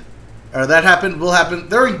happened. Or that happened, will happen.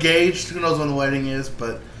 They're engaged. Who knows when the wedding is,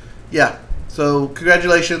 but yeah. So,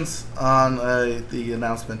 congratulations on the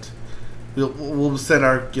announcement. We'll send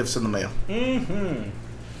our gifts in the mail. Mm-hmm.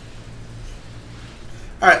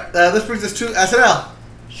 Alright, this brings us to SNL.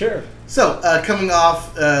 Sure. So, coming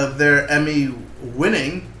off their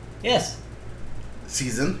Emmy-winning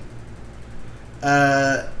season,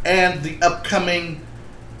 and the upcoming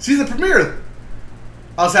season premiere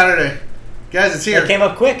on Saturday. Guys, it's here. It came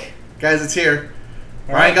up quick. Guys, it's here.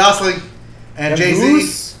 All Ryan right. Gosling and Jay-Z.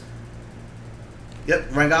 Goose. Yep,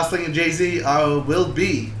 Ryan Gosling and Jay-Z will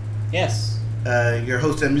be Yes. your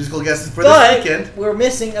host and musical guests for But this weekend. we're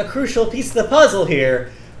missing a crucial piece of the puzzle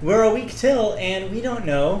here. We're a week till, and we don't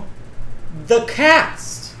know the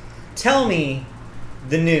cast. Tell me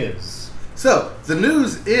the news. So, the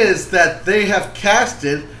news is that they have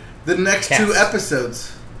casted the next 2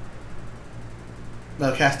 episodes.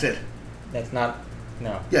 No, casted. That's not...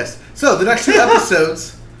 No. Yes. So, the next 2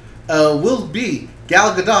 episodes will be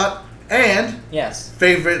Gal Gadot and Yes.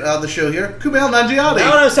 favorite of the show here, Kumail Nanjiani. Not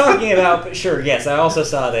what I was talking about, but sure, yes, I also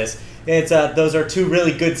saw this. It's those are two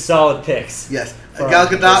really good, solid picks. Yes. from Gal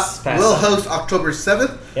this Gadot past will summer. host October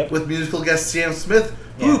 7th Yep. with musical guest Sam Smith,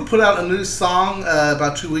 Yeah. who put out a new song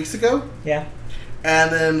about 2 weeks ago. Yeah.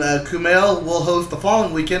 And then Kumail will host the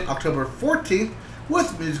following weekend, October 14th,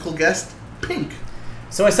 with musical guest Pink.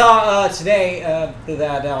 So I saw today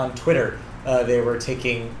that on Twitter they were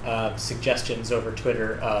taking suggestions over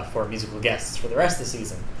Twitter for musical guests for the rest of the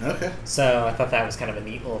season. Okay. So I thought that was kind of a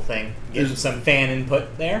neat little thing. Getting some fan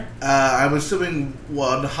input there. I'm assuming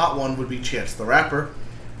one hot one would be Chance the Rapper.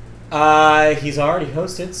 He's already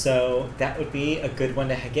hosted, so that would be a good one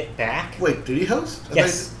to get back. Wait, did he host?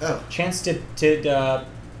 Yes. Oh. Chance did. The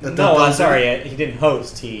No, I'm double sorry. He didn't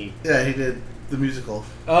host. Yeah, he did the musical.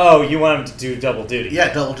 Oh, you want him to do double duty?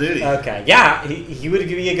 Yeah, double duty. Okay. Yeah, he would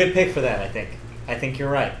be a good pick for that. I think you're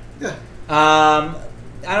right. Yeah. I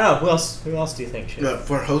don't know. Who else do you think should?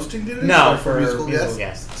 For hosting duties? No, Or for musical guests?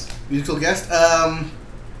 guests. Musical guest?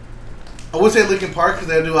 I would say Linkin Park because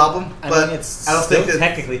they have a new album, I but mean, it's I don't still think that.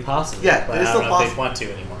 technically possible. Yeah, but it's I don't still know if they possible. want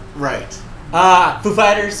to anymore. Right. Foo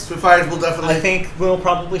Fighters. Foo Fighters will definitely. I think will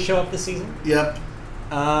probably show up this season. Yep.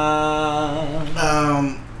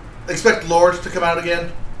 Um, Expect Lorde to come out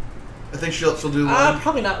again. I think she'll do one.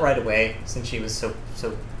 Probably not right away since she was so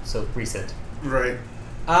recent. Right.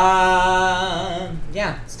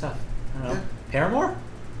 Yeah, it's tough. I don't know. Yeah. Paramore?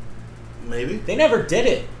 Maybe. They never did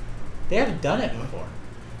it. They haven't done it before.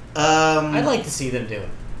 I'd like to see them do it.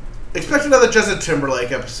 Expect another Justin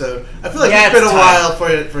Timberlake episode. I feel like Yeah, it's been a it's while for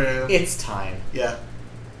it. It's time. Yeah.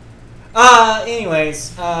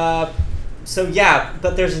 Anyways, so yeah,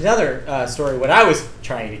 but there's another story. What I was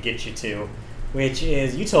trying to get you to, which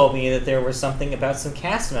is you told me that there was something about some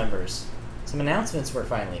cast members. Some announcements were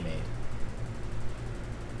finally made.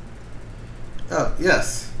 Oh,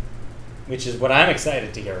 yes. Which is what I'm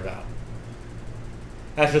excited to hear about.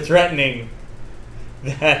 After threatening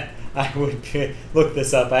that I would look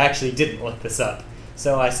this up, I actually didn't look this up,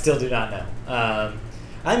 so I still do not know.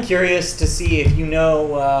 I'm curious to see if you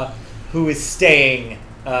know who is staying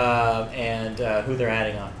and who they're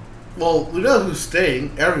adding on. Well, we know who's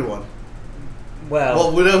staying. Everyone. Well,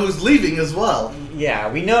 Well, we know who's leaving as well.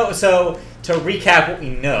 yeah, we know. So to recap what we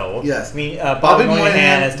know, Yes. Bobby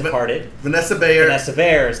Moynihan has departed. Vanessa Bayer. Vanessa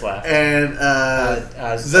Bayer has left. And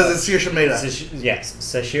Zazir Shameda. Yes,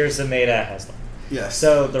 Sashir Zameda has left. Yes.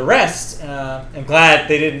 So the rest, I'm glad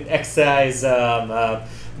they didn't excise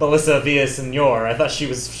Melissa Villaseñor. I thought she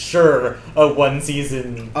was sure a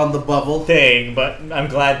one-season on the bubble. thing, but I'm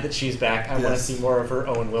glad that she's back. I want to Yes. see more of her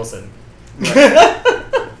Owen Wilson. Right.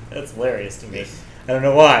 That's hilarious to me. Yes. I don't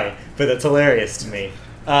know why, but that's hilarious to me.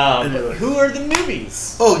 Anyway. Who are the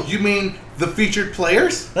newbies? Oh, you mean the featured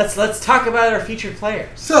players? Let's talk about our featured players.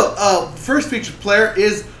 So, first featured player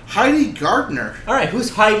is Heidi Gardner. All right, who's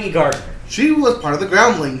Heidi Gardner? She was part of the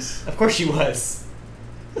Groundlings. Of course she was.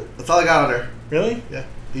 That's all I got on her. Really? Yeah.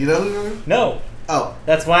 Do you know who? No. Oh.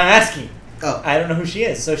 That's why I'm asking. Oh. I don't know who she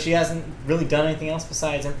is, so she hasn't really done anything else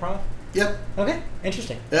besides improv? Yep. Okay,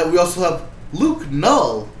 interesting. We also have Luke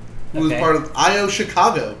Null, who is Okay. part of I.O.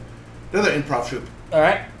 Chicago, another improv troupe. All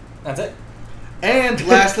right, that's it. And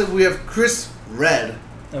lastly, we have Chris Red,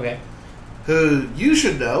 Okay. who you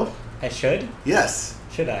should know. I should? Yes.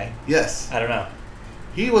 Should I? Yes. I don't know.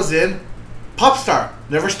 He was in Popstar,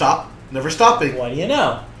 Never Stop, Never Stopping. What do you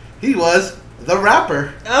know? He was the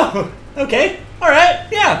rapper. Oh, okay. All right,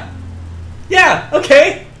 yeah. Yeah,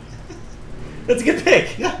 okay. That's a good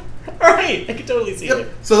pick. Yeah. All right, I can totally see Yep. it.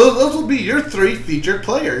 So those will be your three featured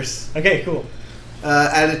players Okay, cool.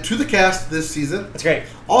 added to the cast this season. That's great.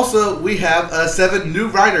 Also, we have 7 new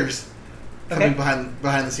writers coming Okay.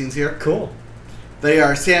 behind the scenes here. Cool. They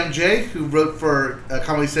are Sam J, who wrote for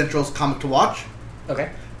Comedy Central's Comic to Watch. Okay.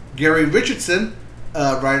 Gary Richardson,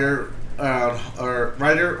 writer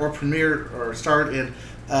or premiere or starred in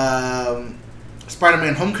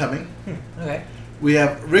Spider-Man: Homecoming. Okay. We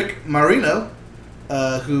have Rick Marino,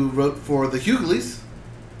 who wrote for The Hughleys.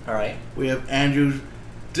 All right. We have Andrew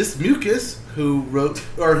Dismucus, who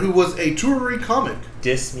was a touring comic.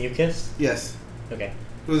 Dismucus? Yes, Okay.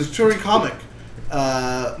 who was a touring comic.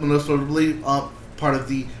 Most notably, part of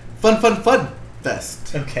the Fun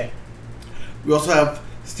Fest. Okay. We also have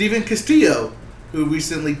Stephen Castillo, who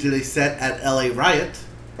recently did a set at LA Riot,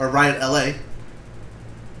 or Riot LA.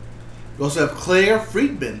 We also have Claire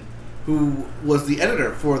Friedman, who was the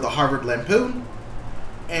editor for the Harvard Lampoon,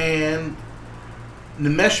 and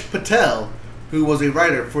Nimesh Patel, who was a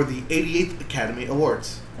writer for the 88th Academy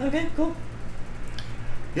Awards. Okay, cool.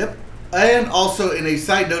 Yep. And also, in a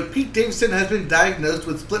side note, Pete Davidson has been diagnosed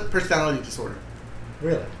with split personality disorder.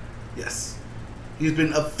 Really? Yes. He's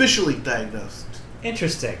been officially diagnosed.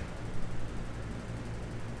 Interesting.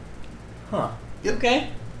 Huh. Yep. Okay.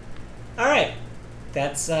 All right.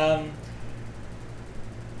 That's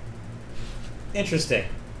interesting.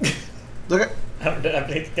 Okay. I don't have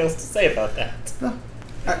anything else to say about that. No.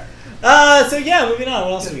 Alright. So yeah, moving on.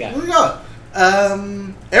 What else do we got? What do we got?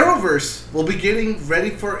 Arrowverse will be getting ready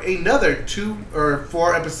for another 2 or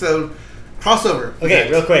 4 episode crossover. Okay,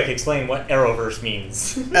 event. real quick, explain what Arrowverse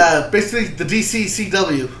means. Basically, the DC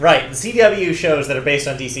CW. Right, the CW shows that are based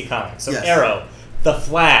on DC Comics. So Yes. Arrow, The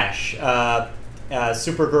Flash,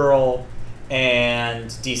 Supergirl, and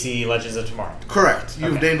DC Legends of Tomorrow. Correct.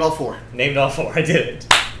 You've Okay. named all 4. Named all 4. I did it.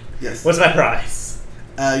 Yes. What's my prize?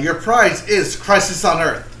 Your prize is Crisis on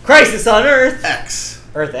Earth Crisis on Earth! X.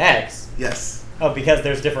 Earth X. Yes. Oh, because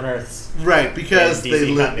there's different Earths. Right, because And DC they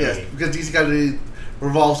live. continuity. Yes, because DC continuity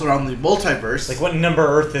revolves around the multiverse. Like, what number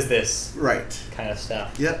Earth is this? Right. Kind of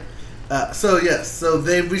stuff. Yep. So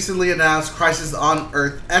they recently announced Crisis on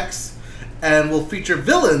Earth X, and will feature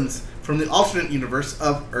villains from the alternate universe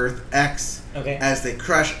of Earth X Okay. as they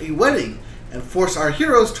crash a wedding and force our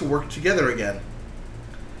heroes to work together again.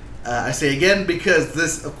 I say again because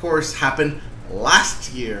this, of course, happened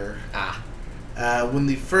last year when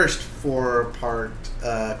the first 4-part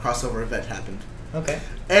crossover event happened. Okay.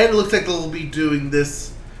 And it looks like they'll be doing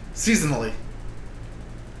this seasonally.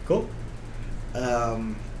 Cool.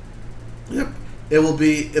 Yep. It will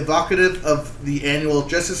be evocative of the annual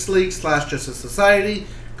Justice League / Justice Society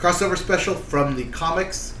crossover special from the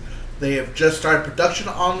comics. They have just started production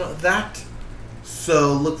on that,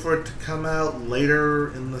 so look for it to come out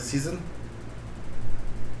later in the season.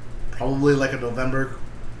 Probably like a November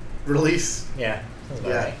release. Yeah. Sounds about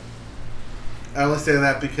Yeah. right. I only say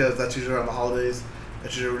that because that's usually around the holidays.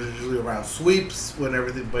 That's usually around sweeps when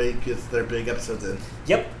everybody gets their big episodes in.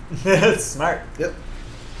 Yep. Smart. Yep.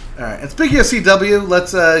 All right. And speaking of CW,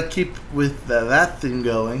 let's keep with that theme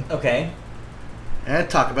going Okay. and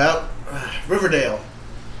talk about Riverdale.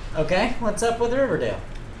 Okay. What's up with Riverdale?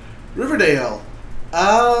 Riverdale.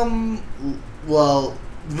 Well,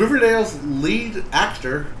 Riverdale's lead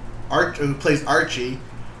actor, who plays Archie,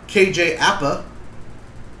 KJ Apa,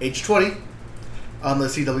 age 20, on the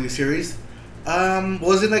CW series,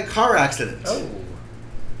 was in a car accident. Oh.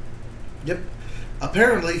 Yep.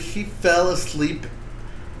 Apparently, he fell asleep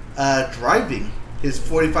driving his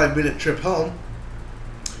 45-minute trip home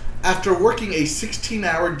after working a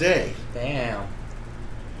 16-hour day. Damn.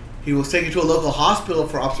 He was taken to a local hospital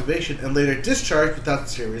for observation and later discharged without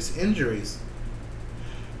serious injuries.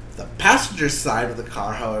 The passenger side of the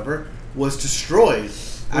car, however, was destroyed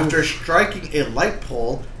after striking a light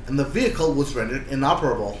pole, and the vehicle was rendered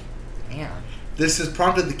inoperable. Damn. This has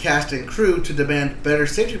prompted the cast and crew to demand better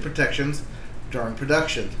safety protections during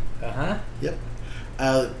production. Uh-huh. Yep.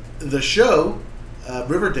 The show,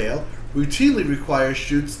 Riverdale, routinely requires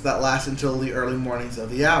shoots that last until the early mornings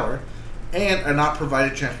of the hour and are not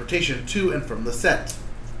provided transportation to and from the set.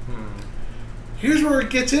 Here's where it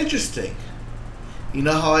gets interesting. You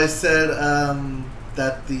know how I said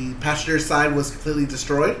that the passenger side was completely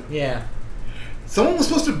destroyed? Yeah. Someone was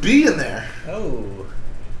supposed to be in there. Oh.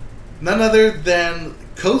 None other than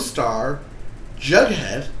co-star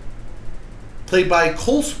Jughead, played by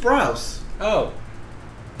Cole Sprouse. Oh.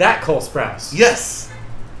 That Cole Sprouse. Yes.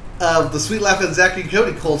 Of the Sweet Laugh and Zack and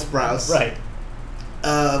Cody Cole Sprouse. Right.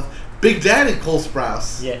 Big Daddy Cole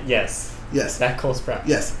Sprouse. Yeah. Yes. Yes. That Cole Sprouse.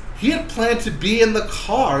 Yes. He had planned to be in the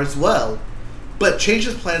car as well, but changed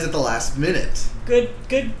his plans at the last minute. Good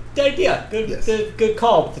idea. Yes. Good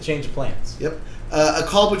call with the change of plans. Yep. A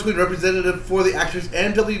call between representative for the actors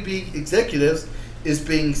and WB executives is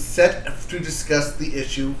being set to discuss the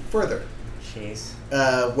issue further. Jeez.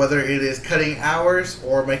 Whether it is cutting hours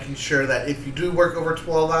or making sure that if you do work over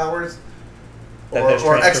 12 hours That there's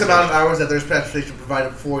or X amount of transportation. hours, that there's transportation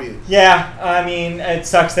provided for you. Yeah, I mean, it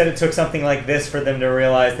sucks that it took something like this for them to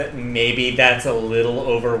realize that maybe that's a little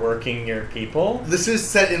overworking your people. This is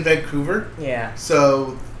set in Vancouver, Yeah,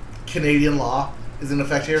 so Canadian law is in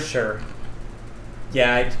effect here. sure.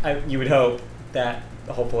 Yeah, you would hope that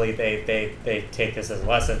hopefully they take this as a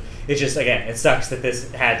lesson. It's just, again, it sucks that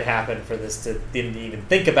this had to happen for this to didn't even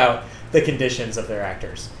think about the conditions of their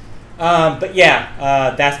actors. But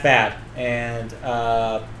yeah, that's bad. And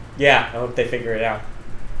yeah, I hope they figure it out.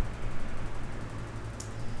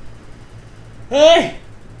 Hey!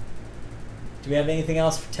 Do we have anything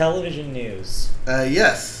else for television news?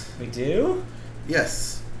 Yes. We do?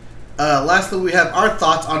 Yes. Lastly, we have our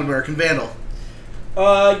thoughts on American Vandal.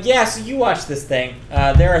 Yeah, so you watch this thing.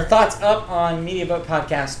 There are thoughts up on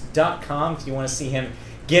MediaBoatPodcast.com if you want to see him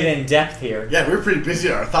get in depth here. Yeah, we were pretty busy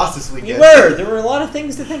on our thoughts this weekend. We were. There were a lot of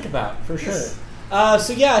things to think about, for sure. Yes.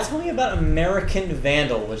 So yeah, tell me about American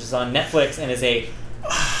Vandal, which is on Netflix and is a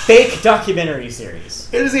fake documentary series.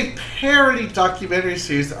 It is a parody documentary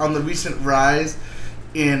series on the recent rise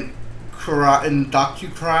in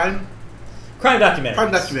docu-crime. Crime documentaries.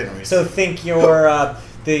 Crime documentaries. So think your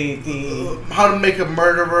the How to Make a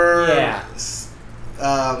Murderer. Yeah.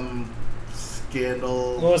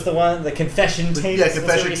 Scandal. What was the one? The Confession Tapes. Yeah,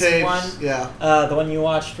 Confession was the recent Tapes. One. Yeah. The one you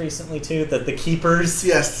watched recently too. The Keepers.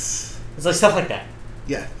 Yes. It's like stuff like that.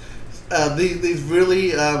 Yeah. These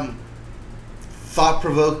really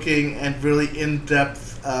thought-provoking and really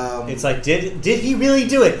in-depth. It's like, did he really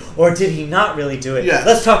do it, or did he not really do it? Yeah.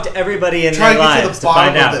 Let's talk to everybody in their lives to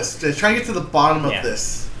find out. Try to get to the bottom of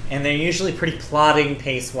this. And they're usually pretty plodding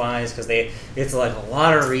pace-wise because it's like a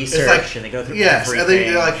lot of research and they go through everything. And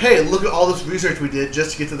then you're like, hey, look at all this research we did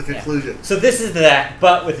just to get to the conclusion. Yeah. So this is that,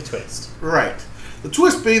 but with a twist. Right. The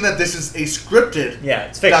twist being that this is a scripted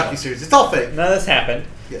it's fictional. docuseries. It's all fake. None of this happened.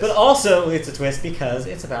 Yes. But also, it's a twist because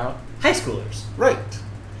it's about high schoolers. Right.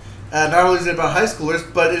 Not only is it about high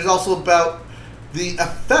schoolers, but it is also about the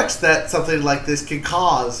effects that something like this can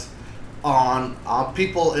cause on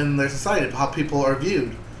people in their society, how people are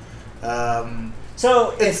viewed.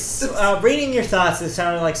 So it's reading your thoughts, it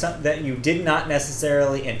sounded like something that you did not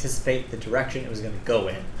necessarily anticipate the direction it was going to go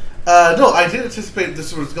in. No, I did anticipate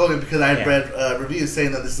this was going because I had read reviews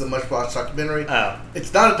saying that this is a much-watched documentary. Oh.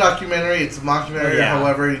 It's not a documentary, it's a mockumentary, or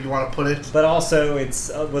however you want to put it. But also, it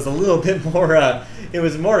was a little bit more, it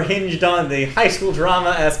was more hinged on the high school drama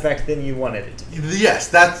aspect than you wanted it to be. Yes,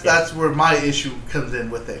 that's where my issue comes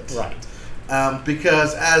in with it. Right.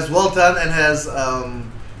 Because as well done and as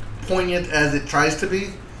poignant as it tries to be,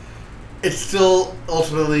 it still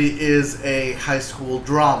ultimately is a high school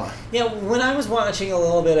drama. Yeah, when I was watching a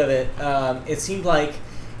little bit of it, it seemed like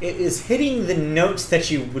it is hitting the notes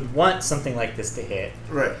that you would want something like this to hit.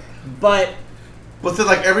 Right. But then,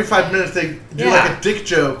 like, every 5 minutes they do like a dick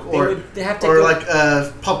joke or like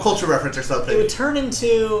a pop culture reference or something. It would turn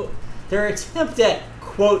into their attempt at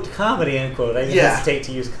quote comedy, unquote. I hesitate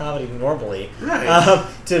to use comedy normally. Right.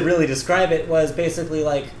 To really describe it was basically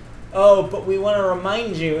like, oh, but we want to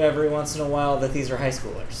remind you every once in a while that these are high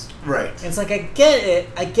schoolers. Right. And it's like, I get it.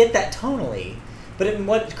 I get that tonally. But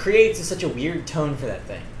what it creates is such a weird tone for that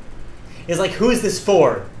thing. It's like, who is this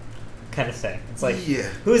for? Kind of thing. It's like,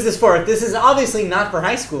 who is this for? This is obviously not for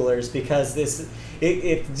high schoolers because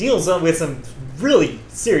it deals with some really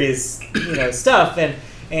serious stuff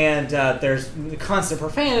and there's constant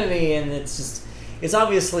profanity and it's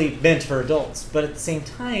obviously meant for adults. But at the same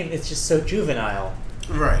time, it's just so juvenile.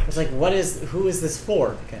 Right. It's like, who is this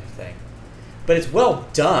for, kind of thing. But it's well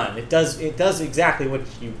done. It does exactly what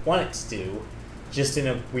you want it to do, just in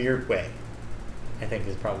a weird way. I think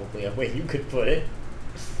is probably a way you could put it.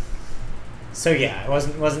 So yeah, it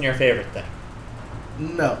wasn't your favorite thing.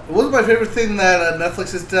 No, it wasn't my favorite thing that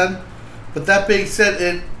Netflix has done. But that being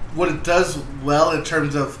said, what it does well in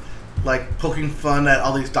terms of like poking fun at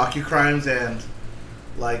all these docucrimes and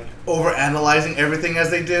like over-analyzing everything as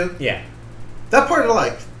they do. Yeah. That part I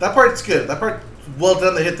like. That part's good. That part's well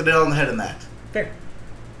done. They hit the nail on the head in that. Fair.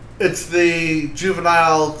 It's the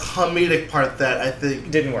juvenile comedic part that I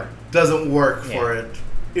think didn't work. Doesn't work for it.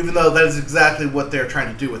 Even though that is exactly what they're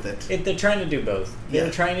trying to do with it. They're trying to do both. They're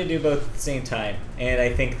trying to do both at the same time. And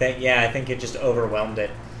I think that, I think it just overwhelmed it.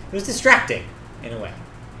 It was distracting, in a way.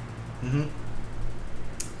 Mm-hmm. Do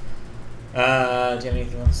you have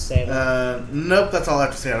anything else to say about it? Nope, that's all I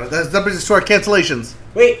have to say on it. That brings us to our cancellations.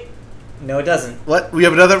 Wait. No, it doesn't. What? We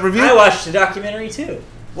have another review? I watched a documentary, too.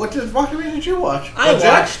 What documentary did you watch? No,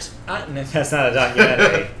 that's not a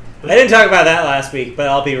documentary. I didn't talk about that last week, but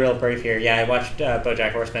I'll be real brief here. Yeah, I watched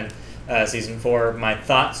BoJack Horseman Season 4. My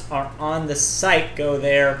thoughts are on the site. Go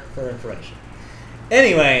there for information.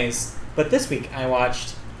 Anyways, but this week I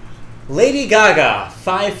watched Lady Gaga,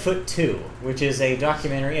 5'2", which is a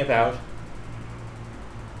documentary about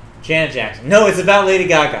Janet Jackson. No, it's about Lady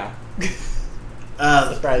Gaga.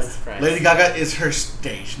 Surprise. Lady Gaga is her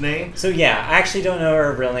stage name. So yeah, I actually don't know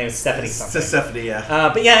her real name. It's Stephanie something. It's Stephanie,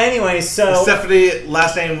 yeah. But yeah, anyway, so... Stephanie,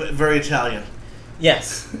 last name very Italian.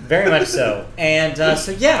 Yes, very much so. And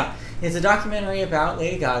so yeah, it's a documentary about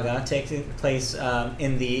Lady Gaga taking place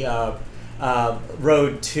in the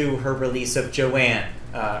road to her release of Joanne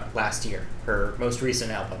last year, her most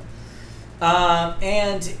recent album.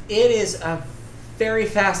 And it is a very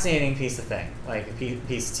fascinating piece of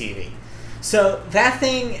piece of TV. So that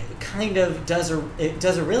thing kind of does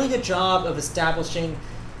a really good job of establishing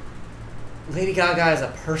Lady Gaga as a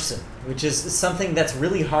person, which is something that's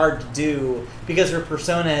really hard to do because her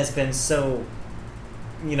persona has been so,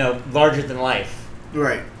 larger than life.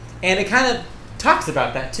 Right. And it kind of talks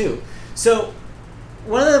about that too. So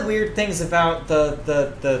one of the weird things about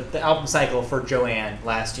the album cycle for Joanne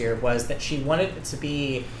last year was that she wanted it to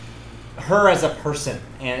be her as a person,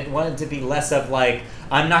 and it wanted to be less of like,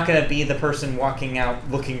 I'm not going to be the person walking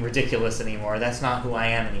out looking ridiculous anymore. That's not who I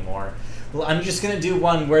am anymore. Well, I'm just going to do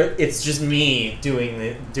one where it's just me doing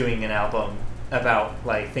an album about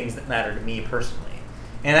like things that matter to me personally.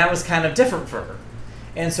 And that was kind of different for her.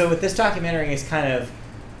 And so with this documentary is kind of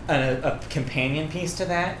a companion piece to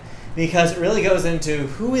that, because it really goes into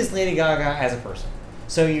who is Lady Gaga as a person.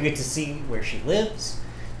 So you get to see where she lives.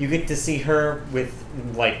 You get to see her with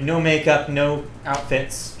like no makeup, no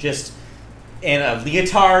outfits, just in a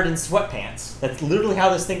leotard and sweatpants. That's literally how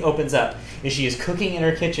this thing opens up. Is she is cooking in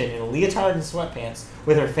her kitchen in a leotard and sweatpants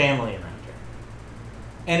with her family around her.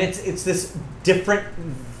 And it's this different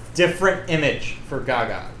image for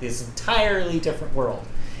Gaga. This entirely different world.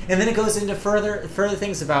 And then it goes into further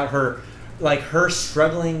things about her, like her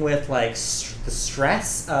struggling with like the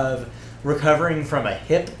stress of recovering from a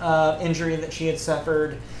hip injury that she had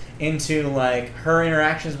suffered, into like her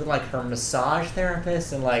interactions with like her massage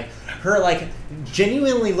therapist, and like her like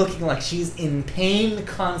genuinely looking like she's in pain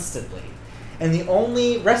constantly, and the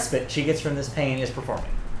only respite she gets from this pain is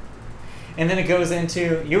performing. And then it goes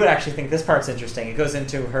into, you would actually think this part's interesting, it goes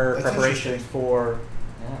into her preparation for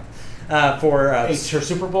her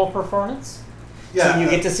Super Bowl performance. Yeah, so you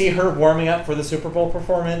get to see her warming up for the Super Bowl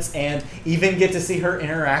performance, and even get to see her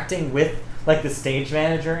interacting with like the stage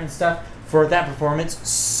manager and stuff for that performance.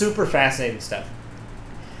 Super fascinating stuff.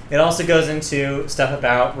 It also goes into stuff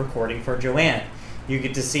about recording for Joanne. You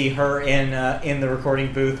get to see her in the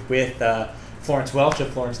recording booth with Florence Welch of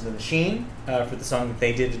Florence and the Machine for the song that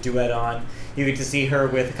they did a duet on. You get to see her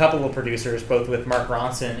with a couple of producers, both with Mark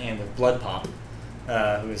Ronson and with Blood Pop,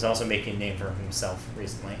 who is also making a name for himself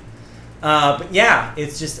recently. But yeah,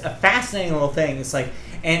 it's just a fascinating little thing. It's like,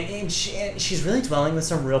 and she's really dwelling with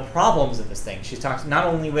some real problems in this thing. She's talked not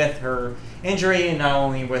only with her injury and not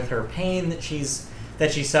only with her pain that she's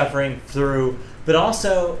suffering through, but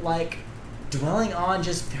also like dwelling on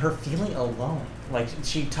just her feeling alone. Like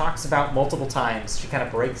she talks about multiple times, she kind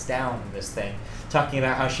of breaks down in this thing, talking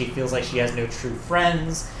about how she feels like she has no true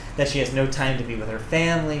friends, that she has no time to be with her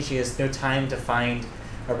family, she has no time to find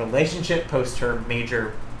a relationship post her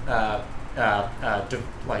major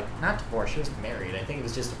like not divorce, she was married, I think it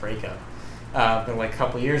was just a breakup, but like a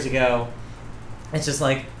couple years ago. It's just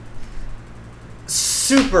like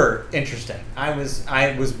super interesting. I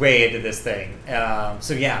was way into this thing.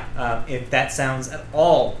 So yeah, if that sounds at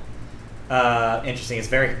all interesting, it's a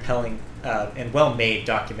very compelling and well made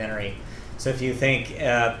documentary. So if you think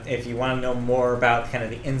if you want to know more about kind of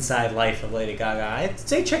the inside life of Lady Gaga, I'd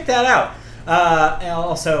say check that out. And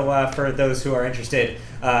also, for those who are interested,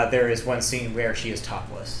 there is one scene where she is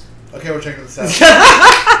topless. Okay, we're checking this out.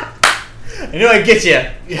 I knew I'd get you.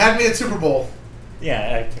 You had me at Super Bowl.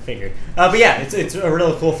 Yeah, I figured. But yeah, it's a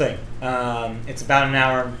really cool thing. It's about an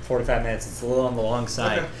hour and 45 minutes. It's a little on the long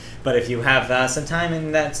side. Okay. But if you have some time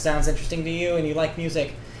and that sounds interesting to you and you like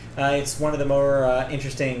music, it's one of the more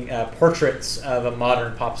interesting portraits of a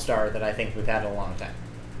modern pop star that I think we've had in a long time.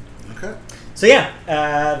 Okay. So yeah,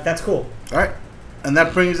 that's cool. All right. And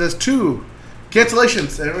that brings us to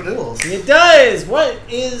cancellations and renewals. It does. What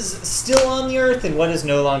is still on the earth and what is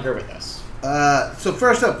no longer with us? So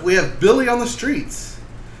first up, we have Billy on the Streets.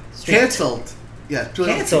 Canceled. Yeah.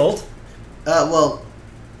 Canceled? Canceled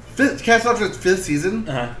after its 5th season.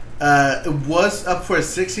 Uh-huh. It was up for a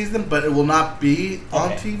 6th season, but it will not be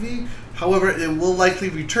on TV. However, it will likely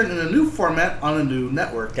return in a new format on a new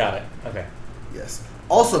network. Got it. Okay. Yes.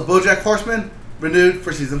 Also, BoJack Horseman renewed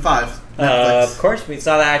for season 5. Of course, we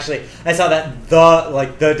saw that actually. I saw that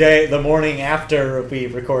the morning after we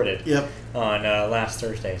recorded. Yep. On last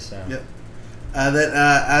Thursday. So. Yep. Then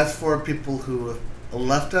as for people who have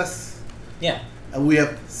left us, yeah, we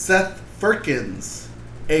have Seth Firkins,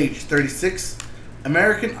 age 36,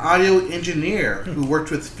 American audio engineer who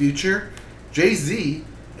worked with Future, Jay-Z,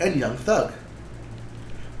 and Young Thug.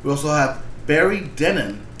 We also have Barry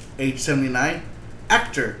Dennen, age 79,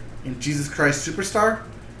 actor in Jesus Christ Superstar,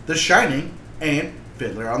 The Shining, and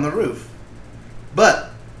Fiddler on the Roof.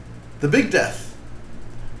 But the big death,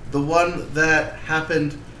 the one that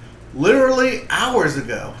happened literally hours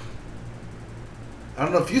ago. I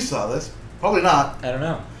don't know if you saw this. Probably not. I don't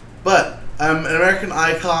know. But an American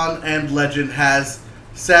icon and legend has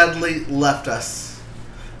sadly left us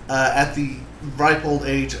at the ripe old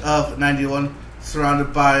age of 91,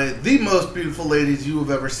 surrounded by the most beautiful ladies you have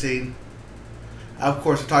ever seen. Of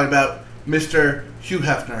course, we're talking about Mr. Hugh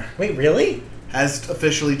Hefner. Wait, really? Has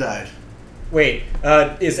officially died. Wait,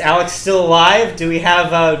 is Alex still alive? Do we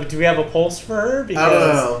have a pulse for her? Because I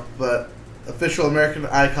don't know, but official American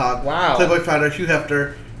icon, Wow. Playboy founder Hugh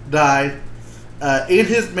Hefner, died in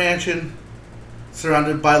his mansion,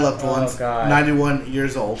 surrounded by loved ones, God. 91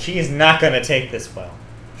 years old. She is not going to take this well.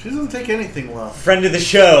 She doesn't take anything well. Friend of the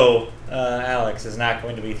show, Alex, is not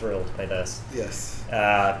going to be thrilled by this. Yes.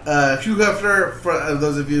 Uh, Hugh Hefner, for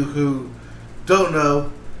those of you who don't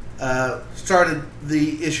know, started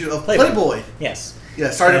the issue of Playboy. Yes. Yeah,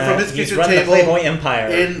 started from his he's kitchen run the table. Playboy empire.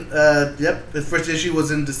 His first issue was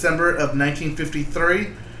in December of 1953, and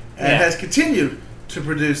Yeah. has continued to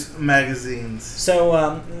produce magazines.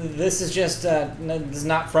 So this is just this is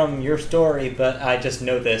not from your story, but I just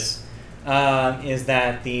know this is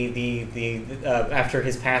that the after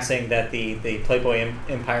his passing, that the Playboy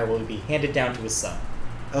empire will be handed down to his son.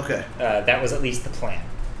 Okay. That was at least the plan.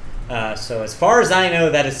 So as far as I know,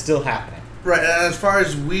 that is still happening. Right, and as far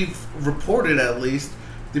as we've reported, at least,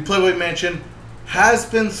 the Playboy Mansion has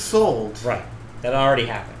been sold. Right. That already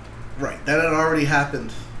happened. Right, that had already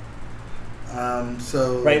happened.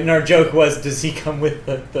 So Right, and our joke was, does he come with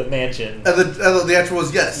the mansion? the answer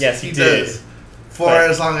was yes. Yes, he did. does. For But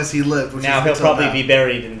as long as he lived. Which Now is he'll until probably now. be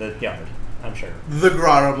buried in the yard, I'm sure. The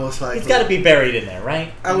grotto, most likely. He's got to be buried in there,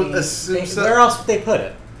 right? I would assume so. Where else would they put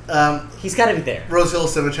it? He's got to be there. Rose Hill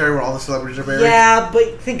Cemetery, where all the celebrities are buried. Yeah,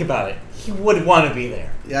 but think about it. He would want to be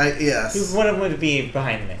there. Yeah. Yes. He would want to be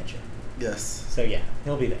behind the mansion. Yes. So yeah,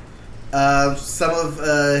 he'll be there. Some of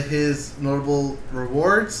his notable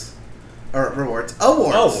awards.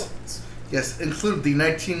 Oh, Yes, include the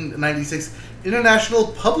 1996 International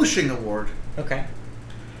Publishing Award. okay.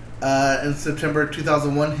 In September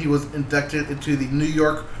 2001, he was inducted into the New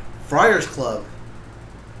York Friars Club.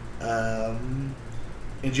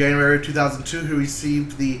 In January 2002, he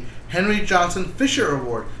received the Henry Johnson Fisher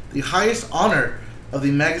Award, the highest honor of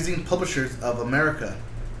the Magazine Publishers of America.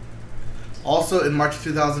 Also, in March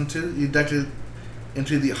 2002, he inducted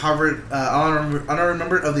into the Harvard honorary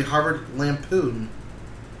member of the Harvard Lampoon.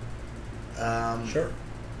 Sure.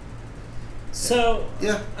 So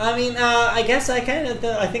Yeah. I mean, I guess I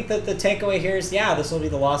think that the takeaway here is, yeah, this will be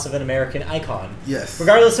the loss of an American icon. Yes.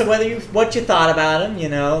 Regardless of what you thought about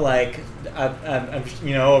him, like I'm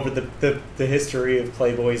over the history of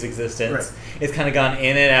Playboy's existence, Right. it's kind of gone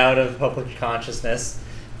in and out of public consciousness,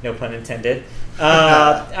 no pun intended.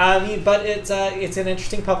 I mean, but it's an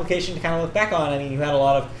interesting publication to kind of look back on. I mean, you had a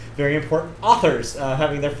lot of very important authors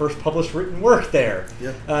having their first published written work there.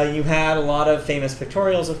 Yep. You had a lot of famous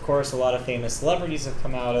pictorials, of course. A lot of famous celebrities have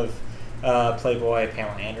come out of Playboy.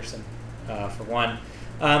 Pamela Anderson, for one.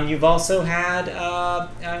 You've also had,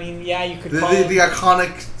 you could call the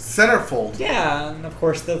iconic centerfold. Yeah, and of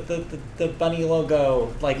course the bunny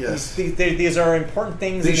logo. Like Yes. these are important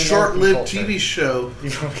things. The in short-lived American culture. TV show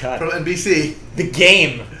Oh God. from NBC. The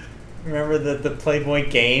Game. Remember the Playboy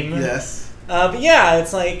Game? Yes. But yeah,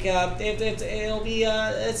 it's like it'll be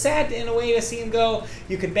it's sad in a way to see him go.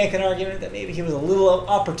 You could make an argument that maybe he was a little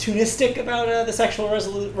opportunistic about the sexual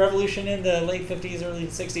revolution in the late 50s, early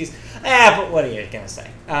 60s. But what are you gonna say?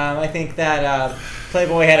 I think that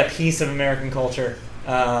Playboy had a piece of American culture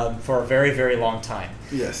for a very, very long time.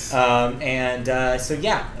 Yes. So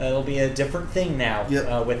yeah, it'll be a different thing now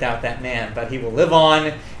Yep. without that man. But he will live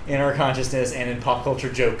on in our consciousness and in pop culture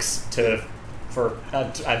jokes for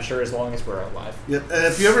I'm sure as long as we're alive. Yep. And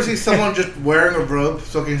if you ever see someone just wearing a robe,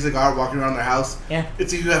 smoking a cigar, walking around their house, Yeah.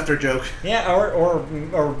 it's a you after joke. Yeah,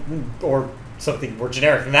 or something more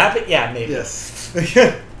generic than that, but yeah, maybe. Yes.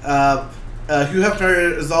 Hugh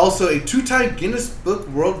Hefner is also a 2-time Guinness Book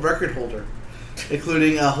World Record holder,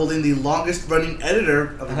 including holding the longest-running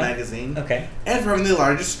editor of the magazine, Okay. and having the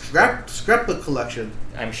largest scrapbook collection,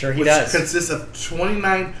 I'm sure he which does. consists of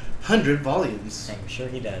 2,900 volumes. I'm sure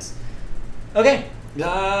he does. Okay.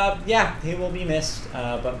 Yep. Yeah, he will be missed,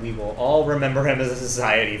 but we will all remember him as a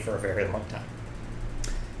society for a very long time.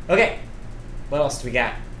 Okay. What else do we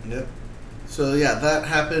got? Yep. So yeah, that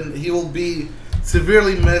happened. He will be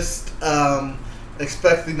severely missed.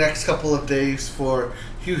 Expect the next couple of days for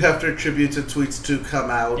Hugh Hefner tributes and tweets to come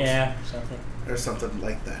out. Yeah, something. Or something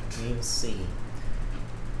like that. We will see.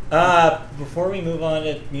 Before we move on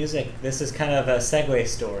to music, this is kind of a segue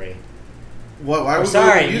story. What? Why Oh, would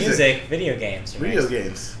sorry, we music, video games. Video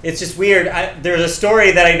games. It's just weird. There's a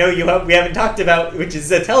story that I know we haven't talked about, which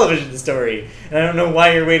is a television story, and I don't know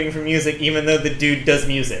why you're waiting for music, even though the dude does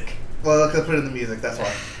music. Well, I could put it in the music. That's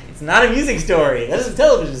why. It's not a music story. That is a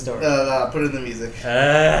television story. No, put it in the music.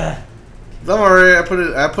 Uh, Don't worry, I put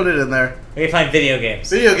it in there. we can find video games.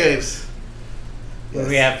 Video games. What do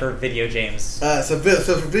we have for video games? So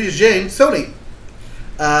for video games, Sony.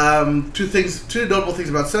 Two notable things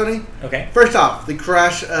about Sony. Okay. First off, the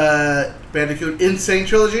Crash Bandicoot Insane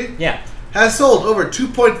trilogy. Yeah. has sold over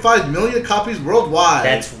 2.5 million copies worldwide.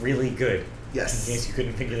 That's really good. Yes. In case you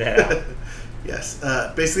couldn't figure that out. Yes.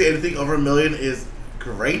 Basically, anything over 1 million is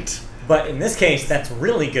great. But in this case, that's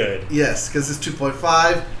really good. Yes, because it's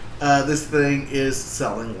 2.5. This thing is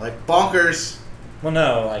selling like bonkers. Well,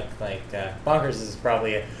 no, like Bonkers is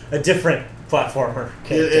probably a different platformer.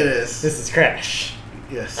 It is. This is Crash.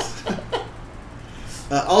 Yes.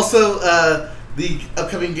 Also, the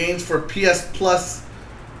upcoming games for PS Plus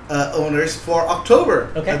owners for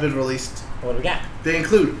October have been released. What do we got? They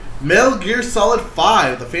include Metal Gear Solid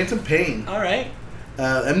 5, The Phantom Pain. All right.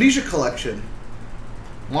 Amnesia Collection.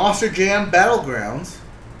 Monster Jam Battlegrounds.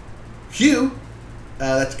 Hue.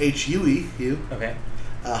 That's H-U-E. Hue. Okay.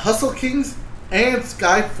 Hustle Kings. And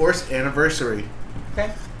Skyforce Anniversary. Okay.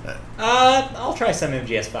 I'll try some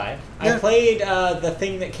MGS5. Yeah. I played the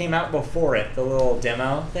thing that came out before it, the little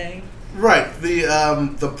demo thing. Right,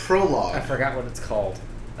 the prologue. I forgot what it's called.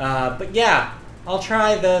 But yeah, I'll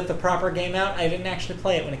try the proper game out. I didn't actually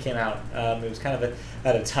play it when it came out. It was kind of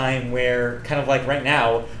at a time where, kind of like right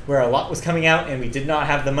now, where a lot was coming out and we did not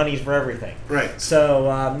have the money for everything. Right.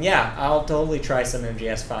 So, yeah, I'll totally try some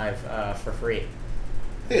MGS5 for free.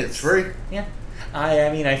 Hey, it's free. Yeah. I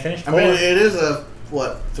mean, I finished 4. I mean, it is a,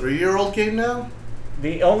 3-year-old game now?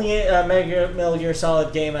 The only Metal Gear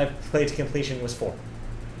Solid game I played to completion was 4.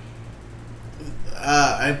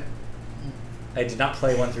 I did not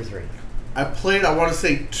play 1 through 3. I played, I want to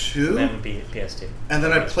say 2. And then beat PS2. And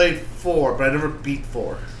then I played 4, but I never beat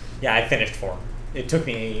 4. Yeah, I finished 4. It took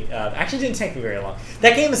me, actually didn't take me very long.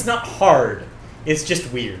 That game is not hard. It's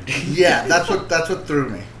just weird. Yeah, that's what threw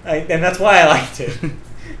me. And that's why I liked it.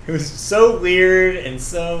 It was so weird and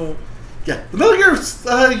so... Yeah, the Metal Gear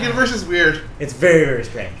universe is weird. It's very, very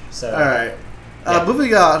strange. So, alright.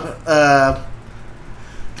 Moving on. The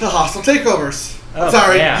Hostile Takeovers.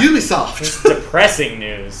 Ubisoft. It's depressing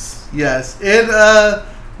news. Yes. And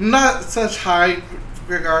not such high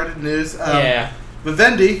regarded news.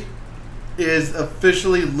 Vivendi is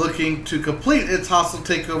officially looking to complete its hostile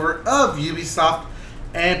takeover of Ubisoft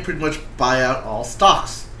and pretty much buy out all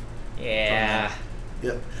stocks. Yeah.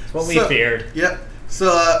 Yep. That's what we feared. Yep.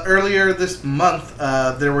 So earlier this month,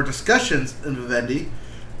 there were discussions in Vivendi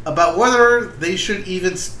about whether they should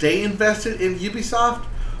even stay invested in Ubisoft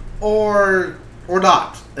or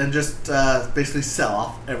not, and just basically sell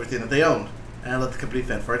off everything that they owned and let the company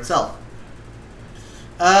fend for itself.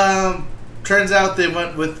 Turns out they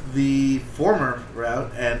went with the former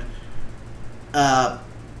route and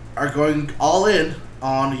are going all in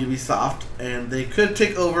on Ubisoft, and they could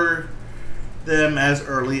take over them as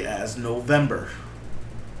early as November.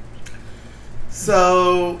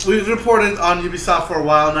 So we've reported on Ubisoft for a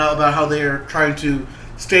while now about how they are trying to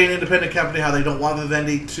stay an independent company, how they don't want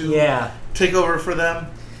Vivendi to take over for them.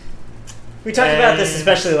 We talked about this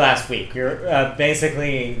especially last week.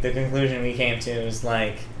 Basically, the conclusion we came to is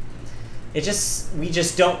like, we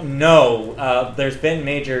just don't know. There's been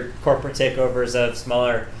major corporate takeovers of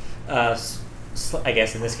smaller, I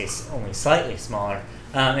guess in this case only slightly smaller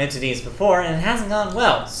entities before, and it hasn't gone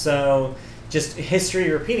well. So just history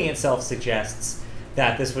repeating itself suggests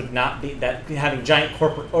that this would not be, that having giant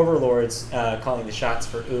corporate overlords calling the shots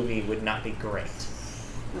for Ubi would not be great.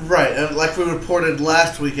 Right, and like we reported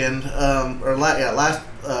last weekend, last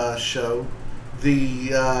show,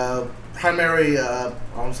 the primary, I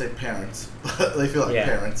won't say parents, they feel like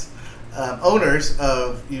parents, owners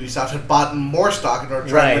of Ubisoft had bought more stock in order to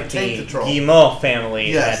try to retain control. The Guillemot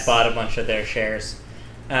family had bought a bunch of their shares,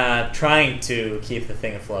 trying to keep the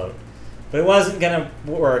thing afloat. But it wasn't going to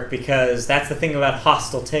work because that's the thing about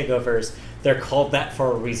hostile takeovers. They're called that for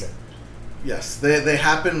a reason. Yes, they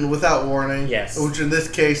happen without warning. Yes. Which in this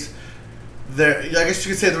case, I guess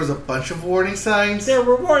you could say there was a bunch of warning signs. There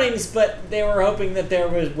were warnings, but they were hoping that there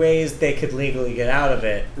was ways they could legally get out of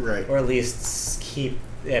it. Right. Or at least keep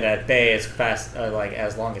it at bay as fast,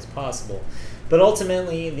 as long as possible. But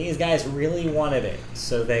ultimately, these guys really wanted it,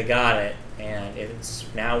 so they got it, and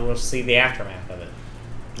now we'll see the aftermath of it.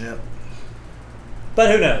 Yep. But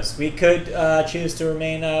who knows? We could choose to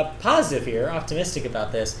remain positive here, optimistic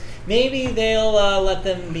about this. Maybe they'll let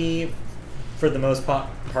them be, for the most part,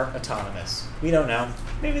 autonomous. We don't know.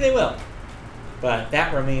 Maybe they will. But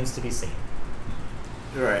that remains to be seen.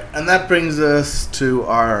 Right. And that brings us to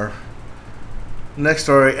our next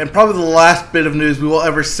story, and probably the last bit of news we will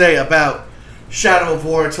ever say about Shadow of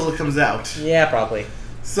War until it comes out. Yeah, probably.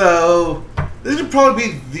 So this would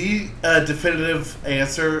probably be the definitive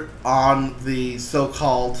answer on the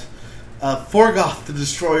so-called Forgoth the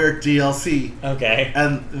Destroyer DLC. Okay.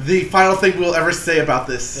 And the final thing we'll ever say about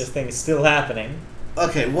this. This thing is still happening.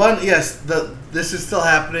 Okay, one, yes, this is still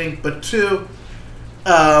happening, but two,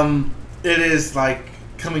 it is like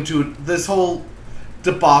coming to this whole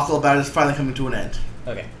debacle about it is finally coming to an end.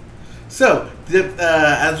 Okay. So,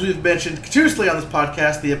 as we've mentioned continuously on this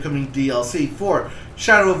podcast, the upcoming DLC for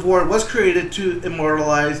Shadow of War was created to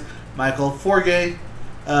immortalize Michael Forgay,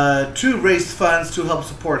 to raise funds to help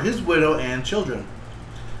support his widow and children.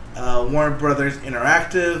 Warner Brothers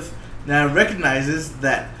Interactive now recognizes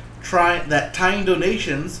that tying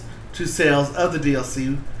donations to sales of the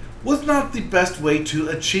DLC was not the best way to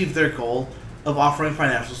achieve their goal of offering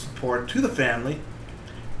financial support to the family,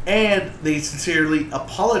 and they sincerely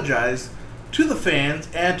apologize to the fans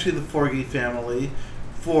and to the Forgay family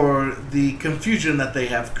for the confusion that they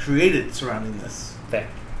have created surrounding this. Fair.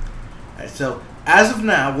 Right, so, as of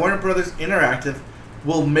now, Warner Brothers Interactive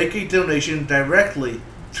will make a donation directly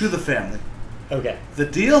to the family. Okay. The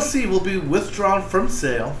DLC will be withdrawn from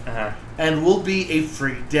sale and will be a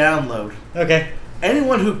free download. Okay.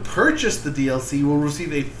 Anyone who purchased the DLC will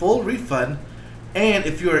receive a full refund, and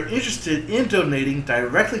if you are interested in donating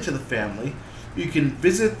directly to the family, you can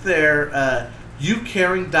visit their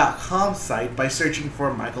youcaring.com site by searching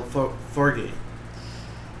for Michael Forgay.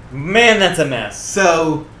 Man, that's a mess.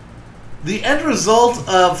 So, the end result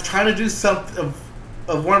of trying to do something,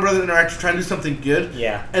 of Warner Brothers Interactive trying to do something good,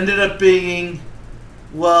 ended up being,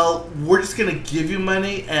 well, we're just going to give you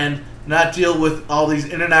money and not deal with all these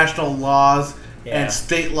international laws and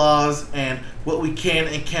state laws and what we can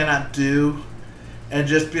and cannot do, and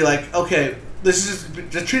just be like, okay, this is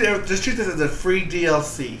just treat this as a free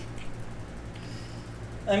DLC.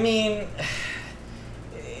 I mean,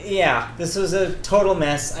 yeah, this was a total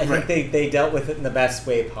mess. I think they dealt with it in the best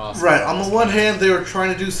way possible. Right. On the one hand, they were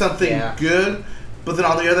trying to do something good, but then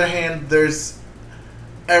on the other hand, there's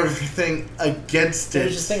everything against it.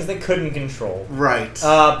 There's just things they couldn't control. Right.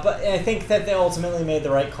 But I think that they ultimately made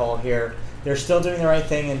the right call here. They're still doing the right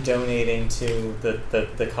thing and donating to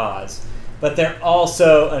the cause. But they're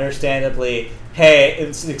also, understandably,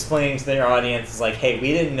 it's explaining to their audience, like, hey,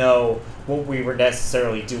 we didn't know what we were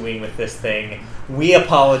necessarily doing with this thing. We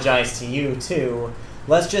apologize to you, too.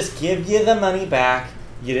 Let's just give you the money back.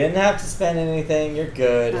 You didn't have to spend anything. You're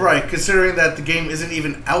good. Right, considering that the game isn't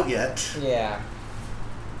even out yet. Yeah.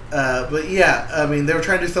 But yeah, I mean, they were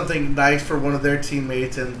trying to do something nice for one of their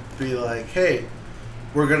teammates and be like, hey,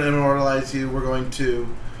 we're going to immortalize you. We're going to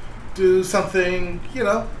do something,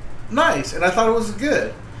 nice. And I thought it was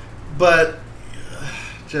good. But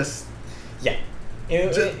just... Yeah.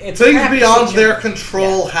 It's things beyond their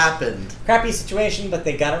control happened. Crappy situation, but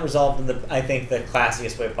they got it resolved in the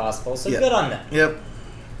classiest way possible. So good on them. Yep.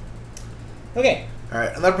 Okay. All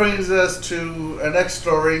right, and that brings us to our next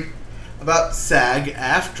story about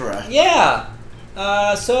SAG-AFTRA. Yeah.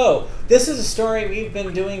 So this is a story we've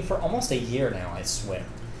been doing for almost a year now, I swear.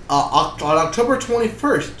 On October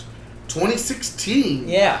 21st, 2016.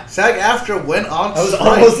 Yeah. SAG-AFTRA went on strike. I was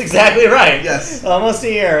almost exactly right. Yes. Almost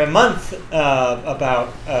a year. A month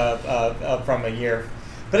from a year.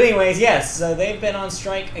 But anyways, yes. So they've been on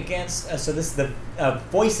strike against... so this is the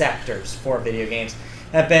voice actors for video games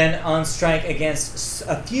have been on strike against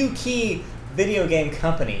a few key video game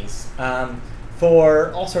companies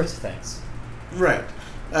for all sorts of things. Right.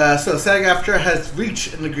 So SAG-AFTRA has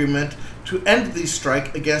reached an agreement to end the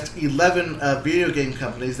strike against 11 video game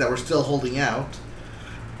companies that were still holding out,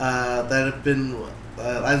 that have been,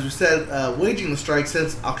 as we said, waging the strike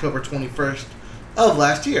since October 21st of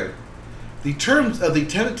last year. The terms of the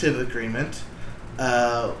tentative agreement,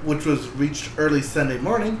 which was reached early Sunday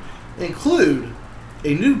morning, include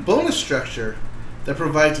a new bonus structure that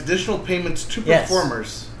provides additional payments to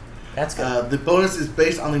performers. That's good. The bonus is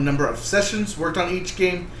based on the number of sessions worked on each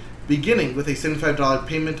game, beginning with a $75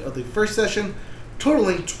 payment of the first session,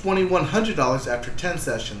 totaling $2,100 after 10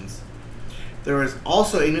 sessions. There is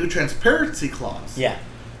also a new transparency clause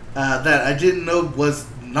that I didn't know was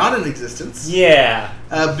not in existence. Yeah.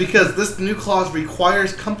 Because this new clause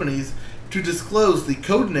requires companies to disclose the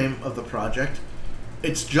codename of the project,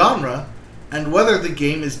 its genre, and whether the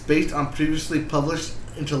game is based on previously published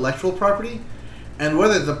intellectual property, and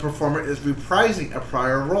whether the performer is reprising a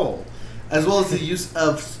prior role, as well as the use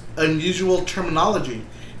of unusual terminology,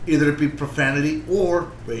 either it be profanity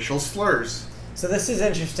or racial slurs. So this is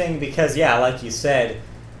interesting because, like you said,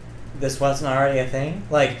 this wasn't already a thing.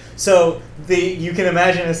 You can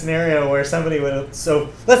imagine a scenario where somebody would... So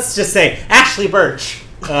let's just say Ashley Birch,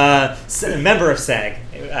 member of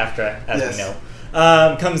SAG-AFTRA, as we know,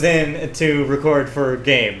 comes in to record for a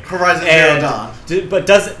game. Horizon Zero Dawn. But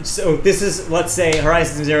doesn't... So this is, let's say,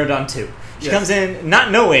 Horizon Zero Dawn 2. She comes in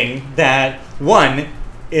not knowing that, one,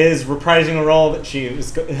 is reprising a role that she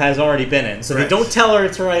has already been in. So they don't tell her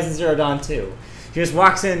it's Horizon Zero Dawn 2. She just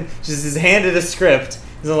walks in, she just is handed a script,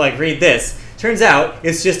 So like, read this. Turns out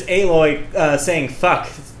it's just Aloy saying fuck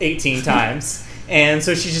 18 times, and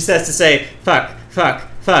so she just has to say fuck, fuck,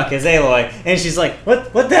 fuck as Aloy, and she's like,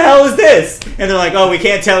 what the hell is this? And they're like, oh, we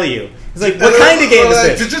can't tell you. It's like, what kind of game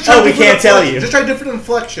is this? Oh, we can't tell you. Just try different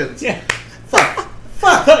inflections. Yeah. Fuck.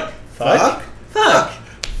 Fuck. Fuck. Fuck. Fuck.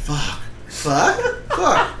 Fuck. Fuck.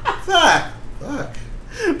 Fuck. Fuck. Fuck.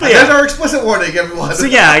 But That's our explicit warning, everyone. So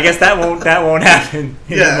yeah, I guess that won't happen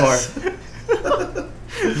anymore. Yes.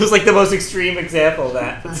 It was like the most extreme example of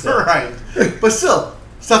that. But still. Right. But still,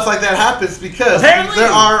 stuff like that happens because Apparently.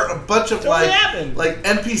 there are a bunch of Totally happened. like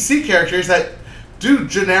NPC characters that do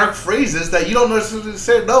generic phrases that you don't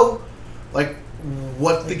necessarily know like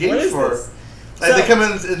what the game's for. This? Like So- they come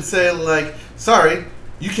in and say like, "Sorry,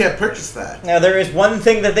 you can't purchase that." Now there is one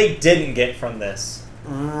thing that they didn't get from this.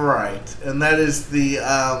 Right, and that is the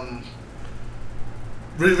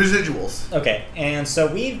residuals. Okay, and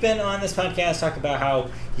so we've been on this podcast talk about how,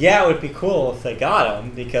 yeah, it would be cool if they got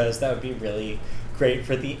them, because that would be really great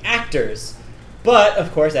for the actors. But,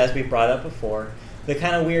 of course, as we brought up before, the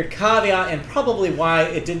kind of weird caveat, and probably why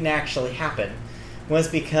it didn't actually happen, was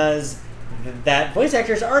because that voice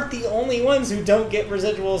actors aren't the only ones who don't get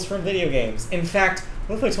residuals from video games. In fact,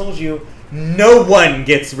 what if I told you no one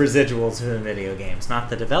gets residuals from video games? Not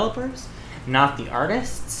the developers, not the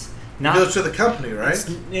artists, not... It goes to the company, right?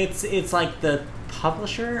 It's like the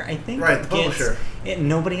publisher, I think. Right, the publisher.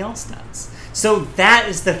 Nobody else does. So that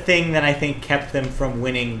is the thing that I think kept them from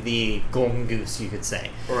winning the Golden Goose, you could say.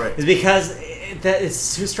 Right. Is because that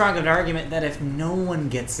it's too strong of an argument that if no one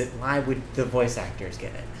gets it, why would the voice actors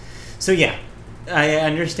get it? So yeah, I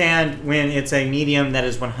understand when it's a medium that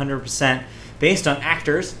is 100% based on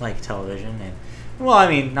actors, like television, and, well, I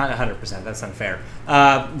mean, not 100%, that's unfair.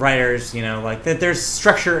 Writers, like that there's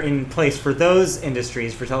structure in place for those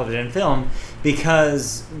industries, for television and film,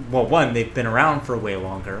 because, well, one, they've been around for way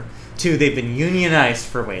longer. Two, they've been unionized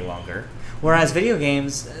for way longer. Whereas video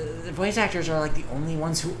games, the voice actors are like the only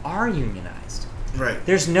ones who are unionized. Right.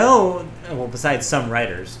 There's no, well, besides some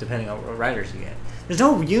writers, depending on what writers you get, there's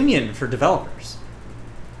no union for developers.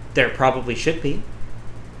 There probably should be,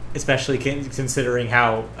 especially considering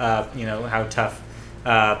how how tough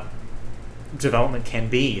development can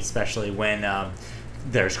be, especially when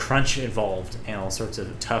there's crunch involved and all sorts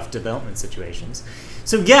of tough development situations.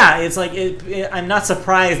 So yeah, it's like I'm not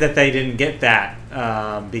surprised that they didn't get that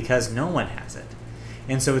because no one has it,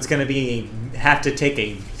 and so it's going to have to take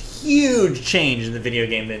a huge change in the video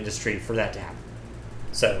game industry for that to happen.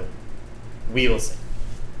 So we will see.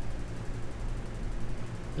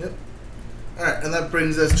 Yep. Alright, and that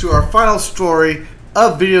brings us to our final story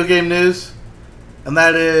of video game news, and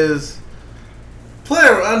that is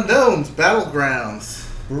PlayerUnknown's Battlegrounds.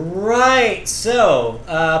 Right, so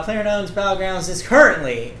PlayerUnknown's Battlegrounds is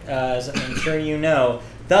currently, as I'm sure you know,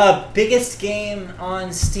 the biggest game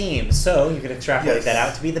on Steam. So you can extrapolate that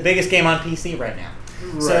out to be the biggest game on PC right now.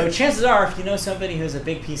 Right. So chances are, if you know somebody who's a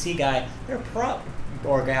big PC guy, they're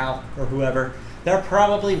or gal, or whoever, they're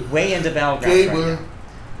probably way into Battlegrounds right now.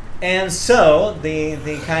 And so the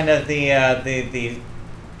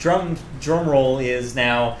drum roll is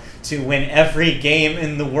now to when every game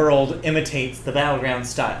in the world imitates the Battlegrounds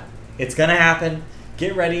style. It's gonna happen.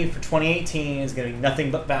 Get ready for 2018. It's gonna be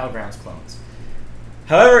nothing but Battlegrounds clones.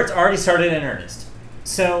 However, it's already started in earnest.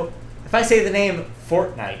 So if I say the name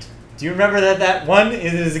Fortnite, do you remember that one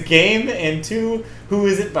is a game, and two, who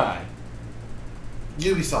is it by?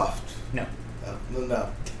 Ubisoft. No. No.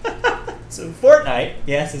 So Fortnite,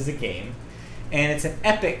 yes, is a game, and it's an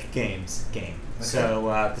Epic Games game. Okay. So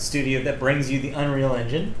the studio that brings you the Unreal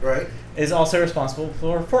Engine, right, is also responsible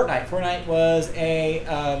for Fortnite. Fortnite was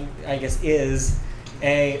is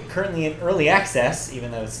currently in early access,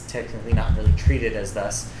 even though it's technically not really treated as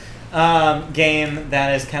thus, game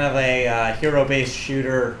that is kind of a hero-based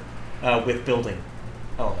shooter with building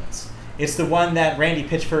elements. It's the one that Randy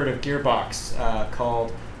Pitchford of Gearbox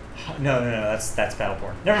called. No, that's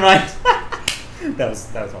Battleborn. Never mind. that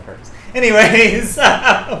was on purpose. Anyways,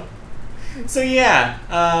 so yeah,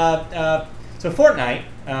 so Fortnite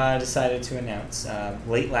decided to announce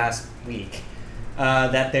late last week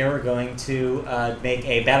that they were going to make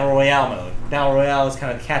a Battle Royale mode. Battle Royale is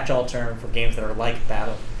kind of a catch-all term for games that are like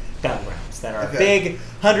Battlegrounds, that are big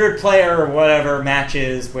 100-player or whatever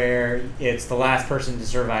matches where it's the last person to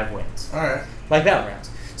survive wins. All right. Like Battlegrounds.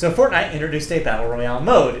 So Fortnite introduced a Battle Royale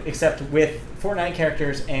mode, except with Fortnite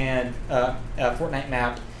characters and a Fortnite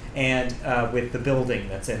map, and with the building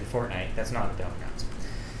that's in Fortnite that's not in Battlegrounds.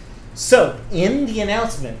 So, in the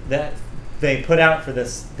announcement that they put out for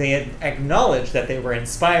this, they had acknowledged that they were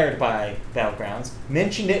inspired by Battlegrounds,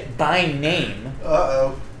 mentioned it by name.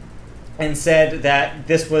 Uh-oh. and said that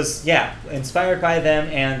this was, inspired by them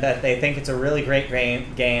and that they think it's a really great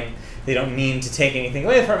game. They don't mean to take anything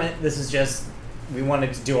away from it. This is just, we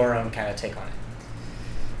wanted to do our own kind of take on it.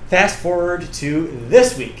 Fast forward to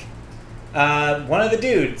this week. One of the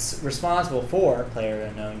dudes responsible for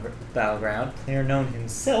PlayerUnknown Battleground, PlayerUnknown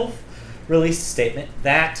himself, released a statement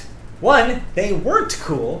that, one, they weren't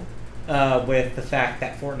cool with the fact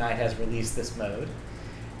that Fortnite has released this mode,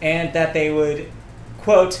 and that they would,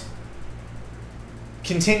 quote,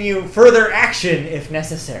 continue further action if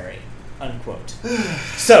necessary, unquote.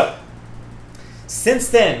 So, since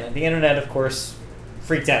then, the internet, of course,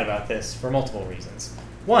 freaked out about this for multiple reasons.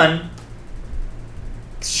 One,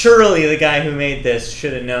 surely the guy who made this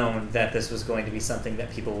should have known that this was going to be something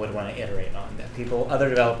that people would want to iterate on, that other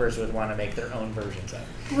developers would want to make their own versions of.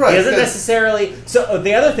 Right. He doesn't necessarily... So,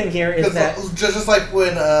 the other thing here is that... Just like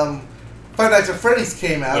when Five Nights at Freddy's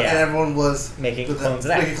came out, Yeah. and everyone was... Making clones of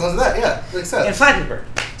that. Making clones of that, yeah. Makes sense. And Flappy Bird.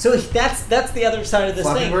 So that's the other side of this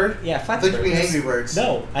Flappy thing. Bird? Yeah, I Flappy think Bird. you mean Angry Birds.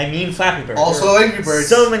 No, I mean Flappy Bird. Also There are Angry Birds.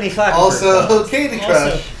 So many Flappy Bird Also clones. Candy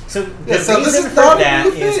Crush. So Yeah, the so this reason is for not a that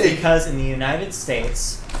new is thing. because in the United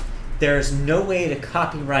States, there's no way to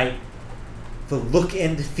copyright the look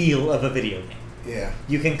and feel of a video game. Yeah.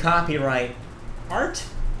 You can copyright art,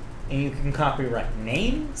 and you can copyright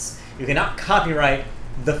names. You cannot copyright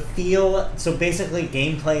the feel. So basically,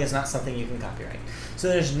 gameplay is not something you can copyright. So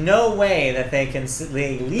there's no way that they can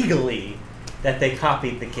legally that they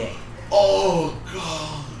copied the game. Oh,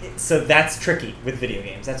 God. So that's tricky with video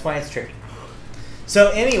games. That's why it's tricky. So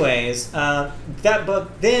anyways,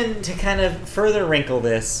 but then to kind of further wrinkle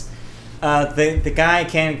this, the guy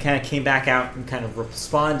kind of came back out and kind of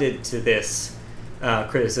responded to this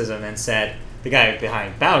criticism and said, the guy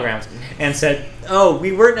behind Battlegrounds, and said, oh,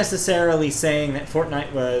 we weren't necessarily saying that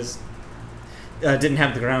Fortnite didn't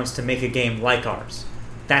have the grounds to make a game like ours.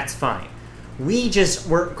 That's fine. We just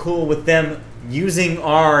weren't cool with them using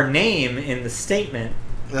our name in the statement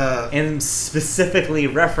and specifically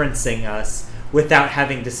referencing us without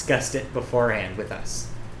having discussed it beforehand with us.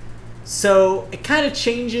 So it kind of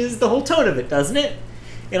changes the whole tone of it, doesn't it?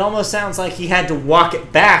 It almost sounds like he had to walk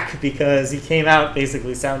it back because he came out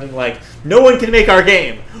basically sounding like, no one can make our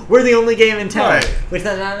game. We're the only game in town. Right. Which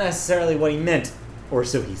is not necessarily what he meant, or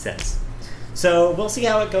so he says. So we'll see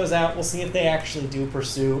how it goes out. We'll see if they actually do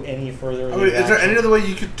pursue any further. I mean, is there any other way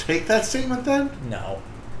you could take that statement then? No.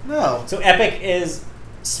 No. So Epic is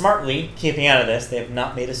smartly keeping out of this. They have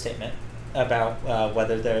not made a statement about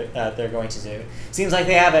whether they're going to do. Seems like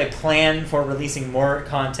they have a plan for releasing more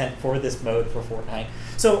content for this mode for Fortnite.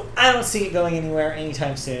 So I don't see it going anywhere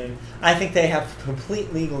anytime soon. I think they have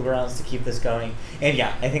complete legal grounds to keep this going. And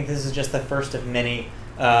yeah, I think this is just the first of many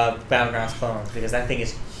Battlegrounds clones because that thing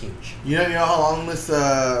is huge. You know how long this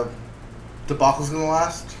debacle's gonna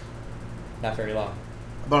last? Not very long.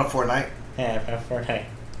 About a fortnight. Yeah, about Fortnite.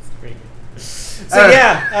 It's pretty good. So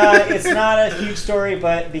yeah, it's not a huge story,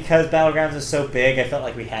 but because Battlegrounds is so big, I felt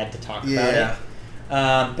like we had to talk about it.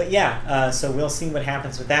 But yeah, so we'll see what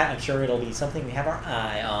happens with that. I'm sure it'll be something we have our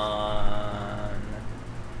eye on.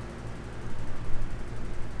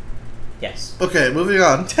 Yes. Okay, moving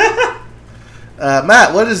on.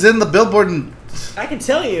 Matt, what is in the Billboard I can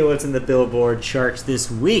tell you what's in the Billboard charts this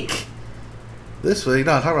week. this week?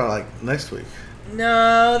 No, I'm talking about like next week.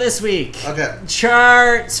 No, this week. Okay.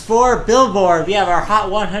 Charts for Billboard. We have our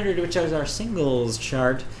Hot 100, which is our singles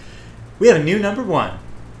chart. We have a new number one.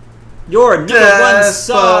 Your number one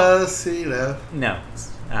song. Despacito. No,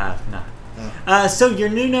 it's not. So your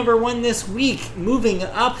new number one this week, moving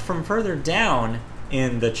up from further down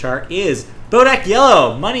in the chart, is Bodak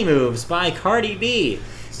Yellow, Money Moves by Cardi B.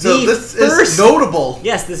 So this is notable.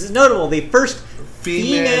 Yes, this is notable. The first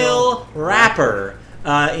female rapper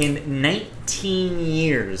in 19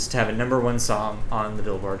 years to have a number one song on the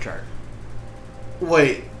Billboard chart.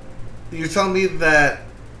 Wait, you're telling me that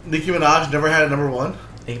Nicki Minaj never had a number one?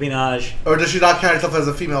 Nicki Minaj. Or does she not count herself as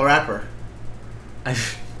a female rapper?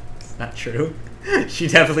 It's not true. She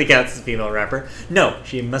definitely counts as a female rapper. No,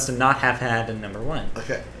 she must not have had a number one.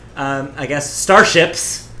 Okay. I guess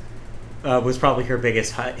Starships was probably her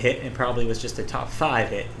biggest hit and probably was just a top 5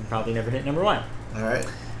 hit and probably never hit number one. All right.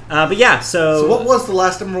 But yeah, so what was the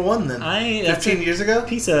last number one then? 15 years ago?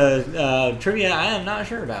 Piece of trivia I am not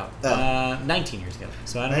sure about. Oh. 19 years ago.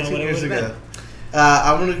 So I don't know what it would have been.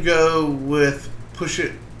 I'm going to go with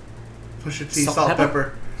Pusha T, Salt and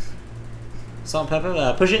Pepper. Salt and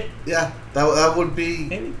Pepper, Push It? Yeah, that would be...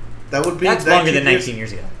 Maybe? That would be... That's longer than 19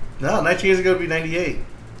 years ago. No, 19 years ago would be 98.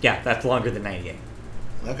 Yeah, that's longer than 98.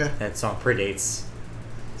 Okay. That song predates.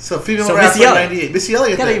 So female So rapper Missy Elliott. 98. Missy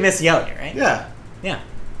Elliott. It's gotta be Missy Elliott, right? Yeah. Yeah.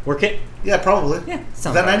 Work it? Yeah, probably. Yeah, Is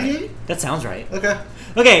sounds that right. 98? That sounds right. Okay.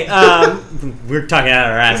 Okay, we're talking out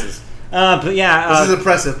of our asses. But yeah, This is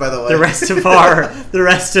impressive, by the way. the rest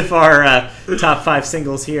of our top 5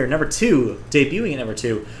 singles here. Number 2, debuting at number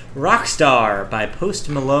 2, Rockstar by Post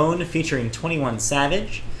Malone featuring 21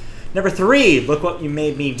 Savage. Number 3, Look What You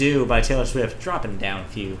Made Me Do by Taylor Swift, dropping down a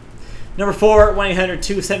few. Number 4,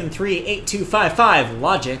 1-800-273-8255,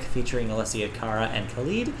 Logic featuring Alessia Cara and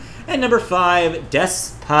Khalid. And number 5,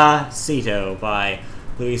 Despacito by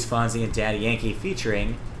Luis Fonsi and Daddy Yankee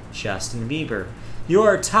featuring Justin Bieber.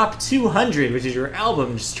 Your top 200, which is your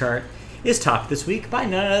albums chart, is topped this week by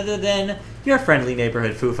none other than your friendly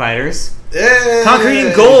neighborhood Foo Fighters. Hey! Concrete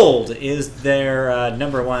and Gold is their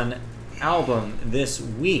number 1 album this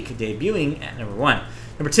week, debuting at number 1.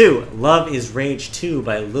 Number 2, Love Is Rage 2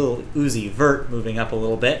 by Lil Uzi Vert, moving up a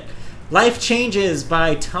little bit. Life Changes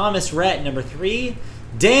by Thomas Rhett, number 3.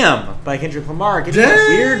 Damn by Kendrick Lamar, getting a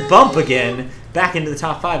weird bump again, back into the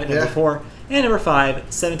top 5 at number 4. And number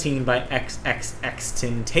 5, 17 by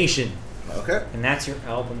XXXTentacion. Okay. And that's your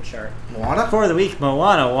album chart. Moana? For the week,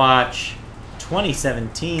 Moana Watch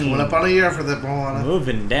 2017. Coming up on a year for that Moana.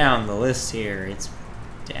 Moving down the list here. It's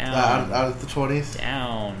down. Out of the 20s?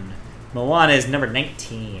 Down. Moana is number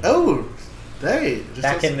 19. Oh, hey.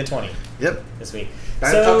 Back in the 20 Yep. this week.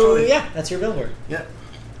 Back in the top So, 20. yeah, that's your Billboard. Yep.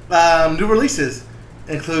 New releases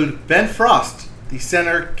include Ben Frost, The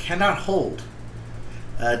Center Cannot Hold.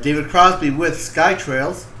 David Crosby with Sky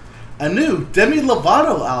Trails. A new Demi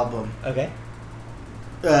Lovato album. Okay.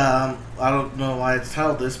 I don't know why it's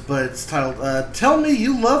titled this, but it's titled Tell Me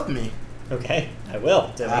You Love Me. Okay, I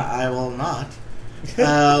will. Demi. I will not. We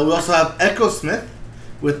also have Echo Smith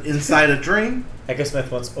with Inside a Dream. Echo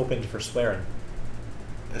Smith once opened for swearing.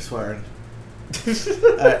 I swear.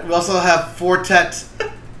 We also have Fortet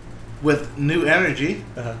with New Energy.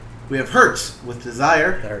 Uh-huh. We have Hertz with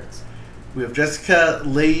Desire. That hurts. We have Jessica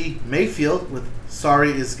Leigh Mayfield with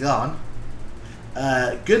Sorry Is Gone.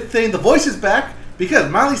 Good thing the voice is back because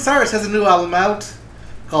Miley Cyrus has a new album out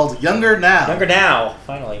called Younger Now. Younger Now,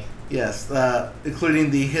 finally. Yes, including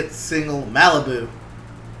the hit single Malibu.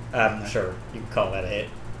 Sure, you can call that a hit.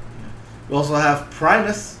 We also have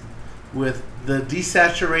Primus with The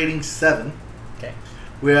Desaturating 7. Okay.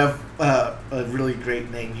 We have a really great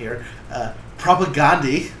name here,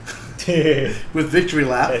 Propagandhi with Victory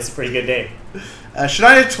Lap. That's a pretty good name.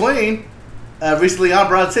 Shania Twain, recently on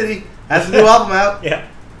Broad City, has a new album out Yeah.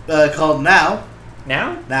 called Now.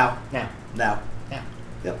 Now? Now. Now. Now. Now.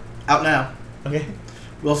 Yep. Out now. Okay.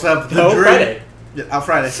 We also have The No, Dream. Friday. Yeah, out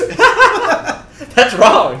Friday. That's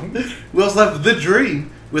wrong. We also have The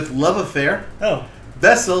Dream with Love Affair. Oh.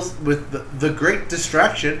 Vessels with the Great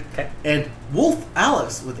Distraction. Okay. And Wolf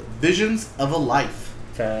Alice with Visions of a Life.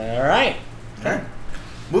 All right. Okay.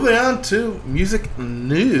 Moving on to music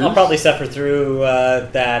news. I'll probably suffer through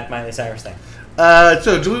that Miley Cyrus thing.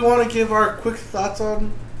 So, do we want to give our quick thoughts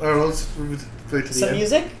on, or let's wait to the Some end?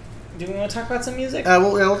 music? Do we want to talk about some music?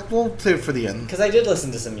 We'll save it for the end. Because I did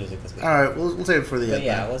listen to some music this week. All right, we'll save it for the But end.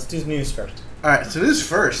 yeah, then. let's do news first. All right, so news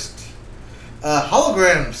first.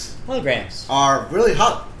 Holograms Holograms. are really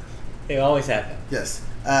hot. They always have been. Yes.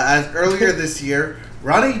 As earlier this year,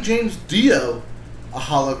 Ronnie James Dio, a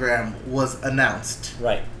hologram, was announced.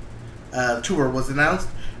 Right. Tour was announced,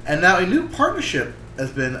 and now a new partnership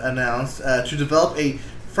has been announced to develop a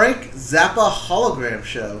Frank Zappa hologram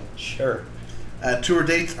show. Sure. Tour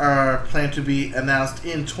dates are planned to be announced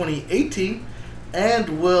in 2018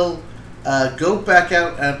 and will go back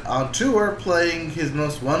out on tour playing his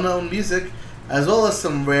most well-known music as well as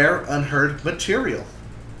some rare, unheard material.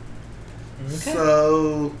 Okay.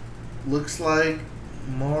 So, looks like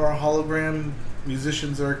more hologram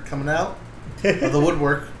musicians are coming out of the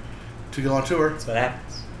woodwork to go on tour. That's what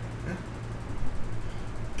happens.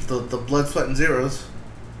 The blood, sweat, and zeros.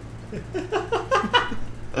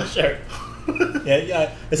 Sure.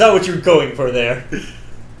 Yeah. Is that what you were going for there?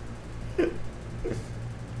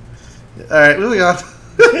 Alright, moving on.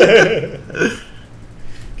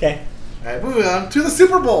 Okay. Alright, moving on to the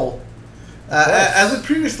Super Bowl. As we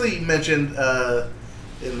previously mentioned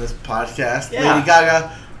in this podcast, Yeah. Lady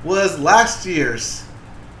Gaga was last year's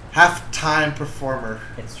halftime performer.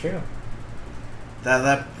 It's true.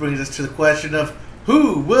 That brings us to the question of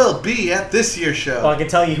who will be at this year's show? Well, I can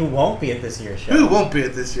tell you who won't be at this year's show. Who won't be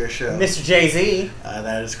at this year's show? Mr. Jay-Z.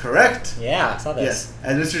 That is correct. Yeah, I saw this. Yes,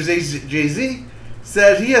 and Mr. Jay-Z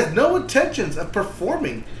said he has no intentions of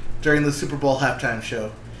performing during the Super Bowl halftime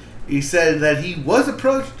show. He said that he was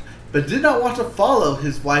approached but did not want to follow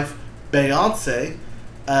his wife Beyonce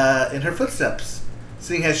in her footsteps,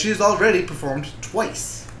 seeing as she has already performed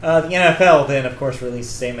twice. The NFL then, of course,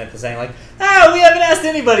 released a statement saying, like, we haven't asked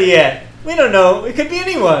anybody yet. We don't know. It could be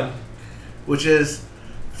anyone. Which is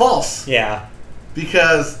false. Yeah.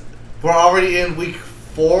 Because we're already in week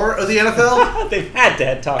 4 of the NFL. They've had to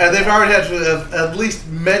have talked and they've already had to have at least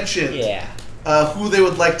mentioned who they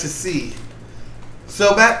would like to see.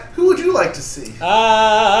 So, Matt, who would you like to see?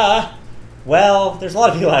 Well, there's a lot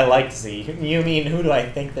of people I like to see. You mean, who do I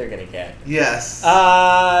think they're going to get? Yes.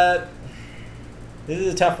 This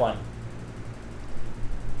is a tough one.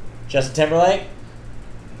 Justin Timberlake?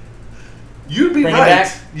 You'd be Bring it right.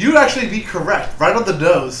 back? You'd actually be correct. Right on the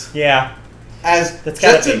nose. Yeah. As That's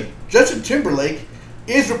gotta be. Justin Timberlake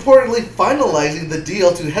is reportedly finalizing the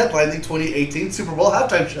deal to headline the 2018 Super Bowl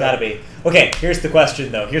halftime show. Gotta be. Okay, here's the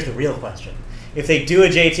question, though. Here's the real question. If they do a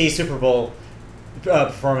JT Super Bowl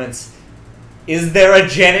performance, is there a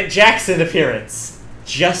Janet Jackson appearance?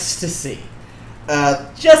 Just to see.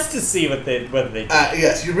 Just to see whether they do.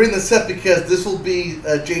 Yes, you bring this up because this will be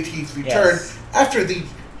JT's return after the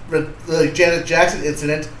Janet Jackson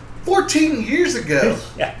incident 14 years ago.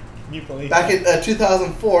 Yeah, can you believe back in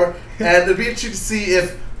 2004, and it'd be interesting to see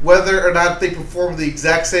if whether or not they perform the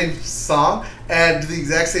exact same song and the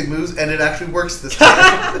exact same moves, and it actually works this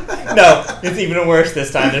time. No, it's even worse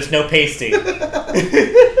this time. There's no pasting.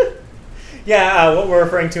 What we're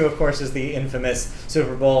referring to, of course, is the infamous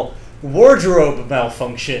Super Bowl wardrobe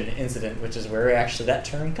malfunction incident, which is where actually that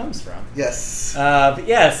term comes from. Yes.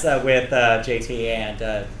 With JT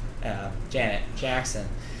and Janet Jackson.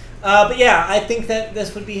 I think that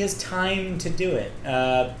this would be his time to do it.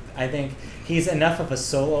 I think he's enough of a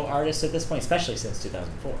solo artist at this point, especially since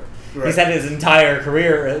 2004. Right. He's had his entire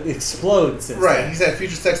career explode since then. He's had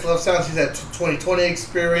Future Sex Love Sounds. He's had 2020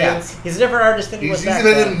 Experience. Yeah. He's a different artist than he was back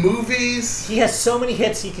then. then. He's even in movies. He has so many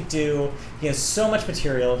hits he could do. He has so much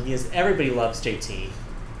material. Everybody loves JT.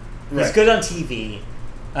 He's good on TV.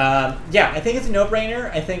 I think it's a no-brainer.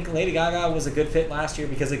 I think Lady Gaga was a good fit last year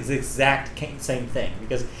because it's the exact same thing.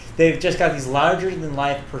 Because they've just got these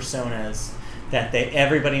larger-than-life personas that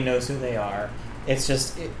everybody knows who they are. It's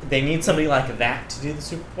just, they need somebody like that to do the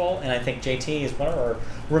Super Bowl, and I think JT is one of our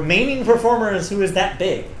remaining performers who is that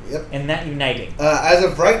big and that uniting. As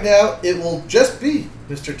of right now, it will just be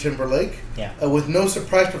Mr. Timberlake with no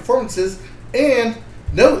surprise performances and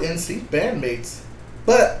no NSYNC bandmates.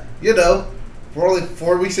 But, we're only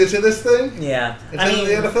 4 weeks into this thing. Yeah. The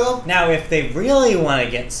NFL. Now, if they really want to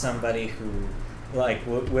get somebody who,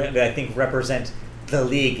 would I think represent the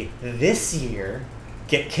league this year,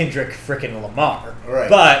 get Kendrick frickin' Lamar. Right.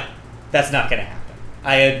 But that's not going to happen.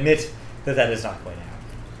 I admit that is not going to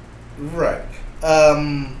happen. Right.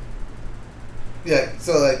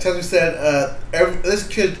 So like Tess said, this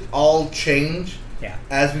could all change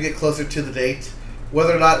as we get closer to the date.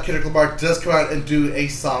 Whether or not Kendrick Lamar does come out and do a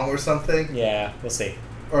song or something. Yeah, we'll see.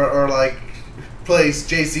 Or plays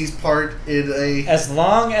Jay-Z's part in a... As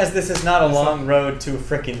long as this is not a long road to a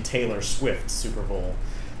frickin' Taylor Swift Super Bowl.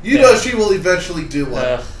 You know she will eventually do one.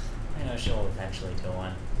 I know she will eventually do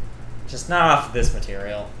one. Just not off this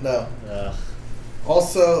material. No.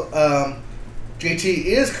 Also, JT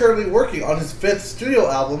is currently working on his 5th studio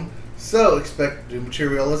album, so expect new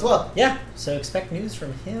material as well. Yeah, so expect news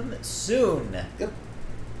from him soon. Yep.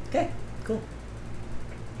 Okay, cool.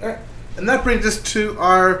 Alright, and that brings us to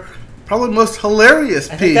our probably most hilarious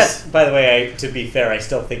piece. I think that's, by the way, to be fair, I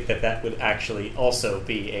still think that would actually also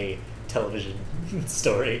be a television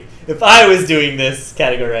story. If I was doing this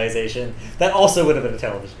categorization, that also would have been a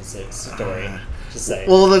television story. Just saying.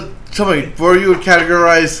 Well, tell me, where you would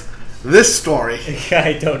categorize this story?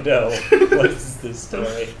 I don't know. What is this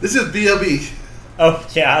story? This is B.O.B. Oh,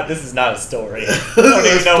 yeah, this is not a story. I don't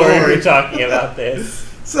even know where we were talking about this.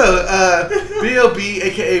 So, B.O.B.,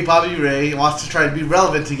 a.k.a. Bobby Ray, wants to try to be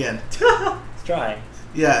relevant again. He's trying.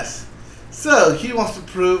 Yes. So, he wants to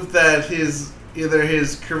prove that either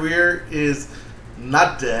his career is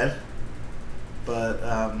not dead, but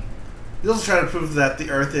he's also trying to prove that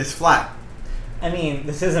the Earth is flat. I mean,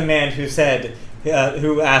 this is a man who said,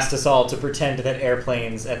 who asked us all to pretend that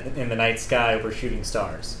airplanes in the night sky were shooting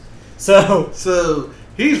stars. So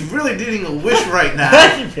he's really needing a wish right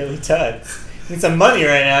now. He really does. He needs some money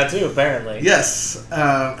right now too, apparently. Yes,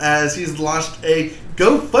 as he's launched a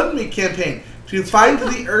GoFundMe campaign to find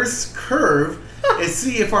the Earth's curve and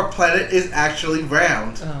see if our planet is actually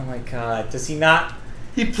round. Oh my God! Does he not?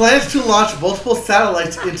 He plans to launch multiple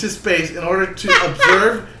satellites into space in order to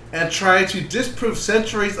observe and try to disprove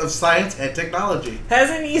centuries of science and technology.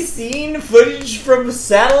 Hasn't he seen footage from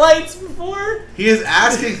satellites before? He is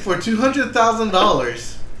asking for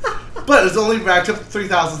 $200,000, but has only racked up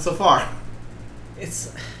 $3,000 so far.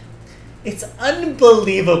 It's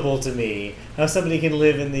unbelievable to me how somebody can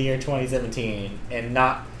live in the year 2017 and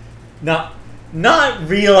not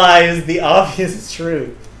realize the obvious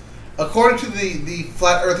truth. According to the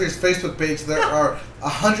Flat Earthers Facebook page, there are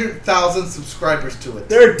 100,000 subscribers to it.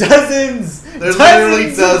 There are dozens. There's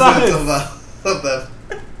literally dozens of them.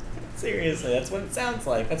 Seriously, that's what it sounds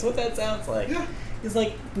like. That's what that sounds like. Yeah. It's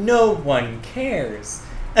like, no one cares.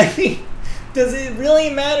 I mean, does it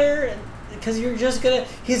really matter? Because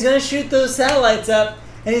he's gonna shoot those satellites up,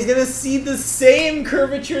 and he's gonna see the same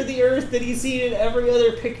curvature of the Earth that he's seen in every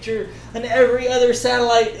other picture and every other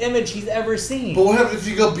satellite image he's ever seen. But what happens if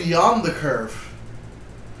you go beyond the curve?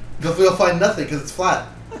 You'll find nothing because it's flat.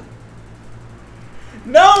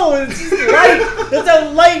 No, it's just light. That's how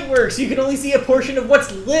light works. You can only see a portion of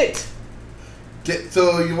what's lit.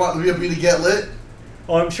 So you want me to get lit?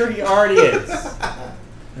 Oh, I'm sure he already is.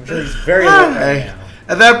 I'm sure he's very lit right now.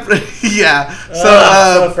 And that, yeah.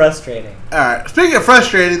 So frustrating. All right. Speaking of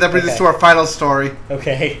frustrating, that brings us to our final story.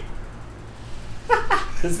 Okay.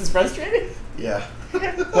 This is frustrating? Yeah.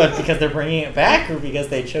 What, because they're bringing it back, or because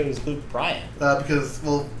they chose Luke Bryan? Because,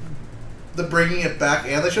 well, they're bringing it back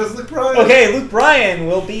and they chose Luke Bryan. Okay, Luke Bryan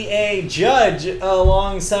will be a judge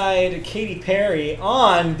alongside Katy Perry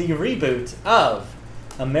on the reboot of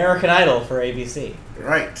American Idol for ABC.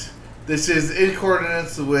 Right. This is in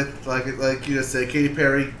coordinates with, like you just said, Katy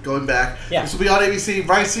Perry going back. Yeah. This will be on ABC.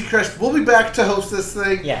 Ryan Seacrest will be back to host this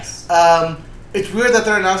thing. Yes. It's weird that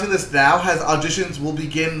they're announcing this now, as auditions will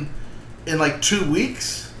begin in like 2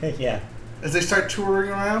 weeks Yeah. as they start touring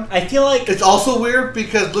around. I feel like... It's also weird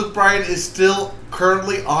because Luke Bryan is still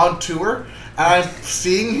currently on tour, and I'm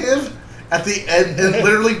seeing him at the end, in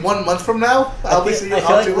literally 1 month from now. I'll be seeing him I feel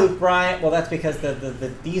on like tour. Luke Bryan... Well, that's because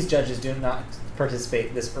these judges do not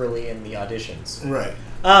participate this early in the auditions. Right.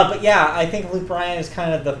 But yeah, I think Luke Bryan is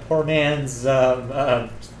kind of the poor man's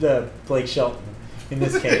Blake Shelton in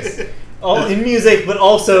this case. In music, but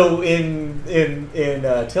also in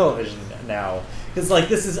television now. Because like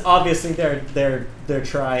this is obviously their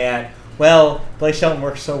try at, well, Blake Shelton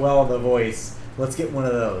works so well on The Voice. Let's get one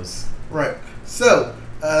of those. Right. So,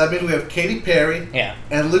 I mean, we have Katy Perry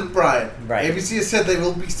and Luke Bryan. Right. ABC has said they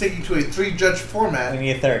will be sticking to a 3-judge format. We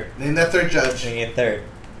need a third. Name that third judge. We need a third.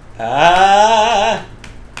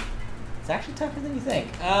 It's actually tougher than you think.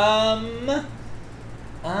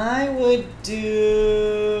 I would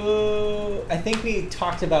do... I think we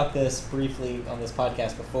talked about this briefly on this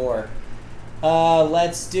podcast before.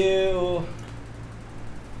 Let's do...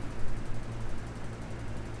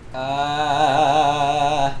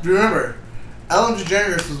 Remember, Ellen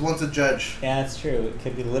DeGeneres was once a judge. Yeah, that's true. It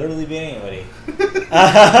could be literally be anybody.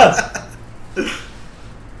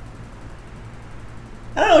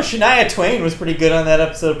 I don't know, Shania Twain was pretty good on that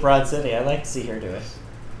episode of Broad City. I'd like to see her do it.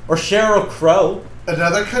 Or Sheryl Crow.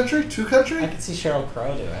 Another country? 2 country? I could see Sheryl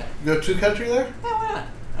Crow do it. You go 2 country there? Yeah, why not?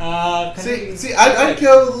 I'd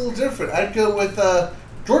go a little different. I'd go with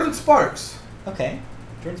Jordan Sparks. Okay.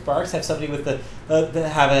 Jordan Sparks, have somebody with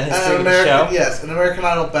have a history of the American, show. yes, an American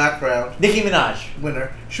Idol background. Nicki Minaj.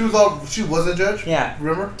 Winner. She was a judge. Yeah.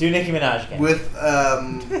 Remember? Do Nicki Minaj again. With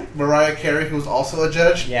Mariah Carey, who was also a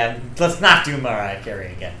judge. Yeah, let's not do Mariah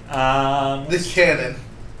Carey again. Nick Cannon.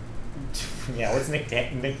 Yeah, what's Nick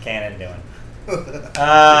Cannon doing?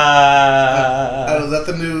 I don't know, is that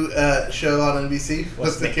the new show on NBC?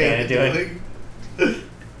 What's Nick Cannon doing?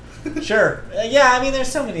 Sure. Yeah, I mean,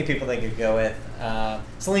 there's so many people they could go with.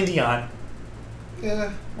 Celine Dion.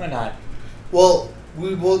 Yeah. Why not? Well,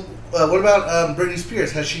 we will. What about Britney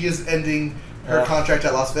Spears? As she is ending her contract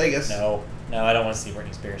at Las Vegas. No, I don't want to see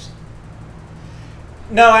Britney Spears.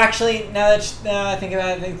 No, actually, now that I think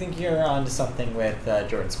about it, I think you're onto something with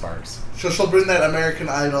Jordan Sparks. So she'll bring that American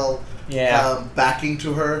Idol backing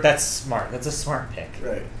to her. That's smart. That's a smart pick.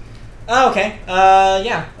 Right. Oh, okay.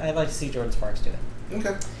 Yeah, I'd like to see Jordan Sparks do that.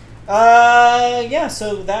 Okay. Yeah,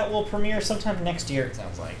 so that will premiere sometime next year, it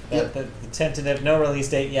sounds like. The tentative, no release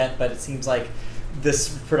date yet, but it seems like this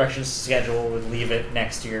production schedule would leave it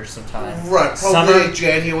next year sometime. Right, probably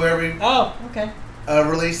January. Oh, okay.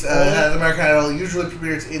 Release. American Idol usually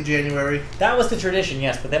premieres in January. That was the tradition,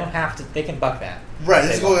 yes, but they don't have to, they can buck that. Right,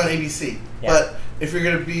 this is going on ABC. Yeah. But if you're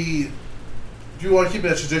going to be, if you want to keep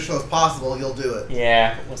it as traditional as possible, you'll do it.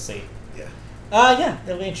 Yeah, we'll see. Yeah. Yeah,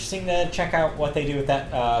 it'll be interesting to check out what they do with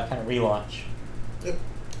that kind of relaunch. Yep.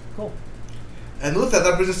 Cool. And with that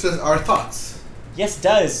brings us to our thoughts. Yes, it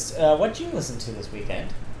does. What did you listen to this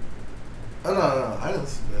weekend? Oh, no, I didn't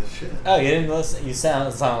listen to that shit. Oh, you didn't listen? You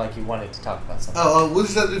sound like you wanted to talk about something. We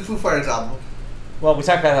listened to the Foo Fighters album. Well, we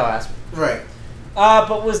talked about that last week. Right.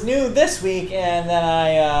 But was new this week, and then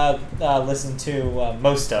I listened to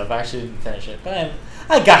most of. I actually didn't finish it, but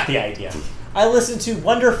I got the idea. I listened to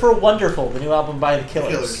Wonderful Wonderful, the new album by The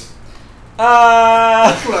Killers.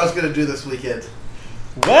 That's what I was going to do this weekend.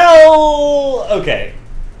 Well, okay.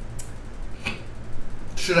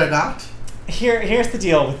 Should I not? Here's the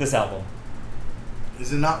deal with this album.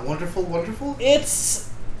 Is it not Wonderful Wonderful?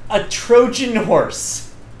 It's a Trojan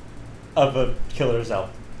horse of a Killers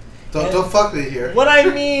album. Don't fuck me here. What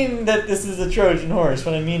I mean that this is a Trojan horse,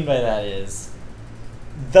 what I mean by that is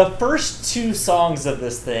the first 2 songs of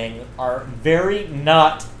this thing are very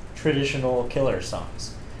not traditional Killers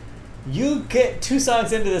songs. You get 2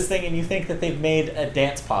 songs into this thing and you think that they've made a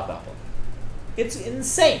dance pop album. It's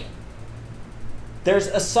insane. There's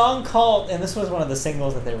a song called, and this was one of the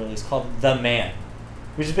singles that they released, called The Man,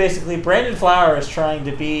 which is basically Brandon Flowers trying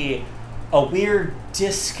to be a weird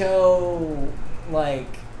disco,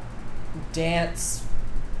 like, dance.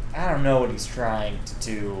 I don't know what he's trying to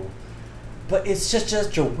do, but it's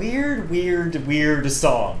just a weird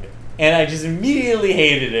song, and I just immediately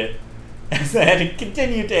hated it. As I had to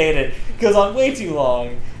continue to hate it. It goes on way too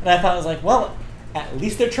long, and I thought, I was like, well, at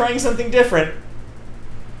least they're trying something different.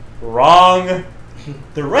 Wrong.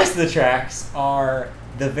 The rest of the tracks are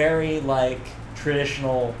the very, like,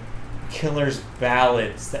 traditional Killers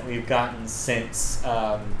ballads that we've gotten since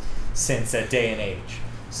a day and age.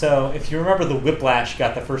 So, if you remember the whiplash you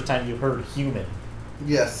got the first time you heard Human.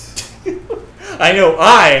 Yes. I know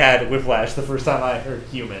I had whiplash the first time I heard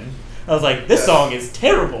Human. I was like, this song is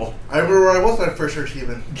terrible. I remember where I was when I first heard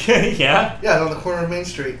Human. Yeah? Yeah, on the corner of Main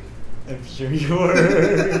Street. I'm sure you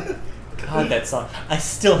were. God, that song. I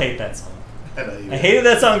still hate that song. I know you. I hated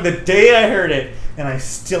that song the day I heard it, and I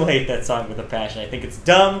still hate that song with a passion. I think it's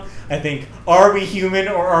dumb. I think "Are We Human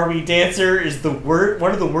or Are We Dancer" is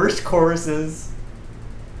one of the worst choruses.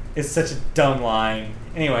 It's such a dumb line.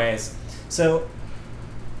 Anyways, so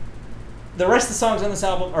the rest of the songs on this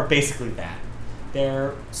album are basically that.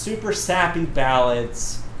 They're super sappy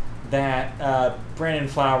ballads that Brandon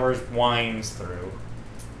Flowers whines through.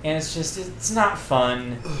 And it's not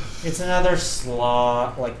fun. It's another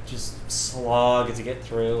slog to get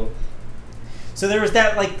through. So there was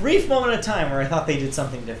that like brief moment of time where I thought they did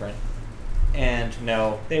something different. And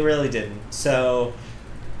no, they really didn't. So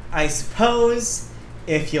I suppose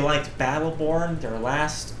if you liked Battleborn, their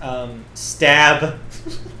last stab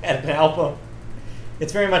at an album,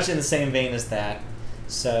 it's very much in the same vein as that.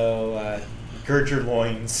 So gird your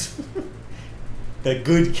loins. The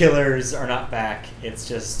good Killers are not back. It's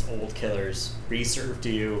just old Killers reserved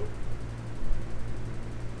to you.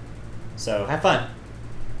 So have fun.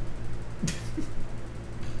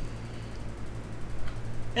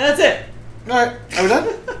 And that's it. Alright, are we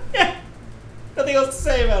done? Yeah. Nothing else to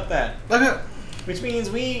say about that. Okay. Which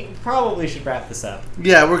means we probably should wrap this up.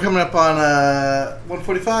 Yeah, we're coming up on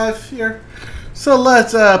 1:45 here. So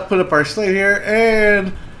let's put up our slate here.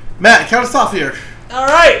 And Matt, count us off here.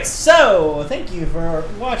 Alright, so thank you for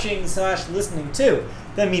watching / listening to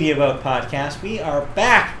the Media Boat Podcast. We are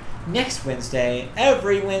back next Wednesday.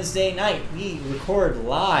 Every Wednesday night we record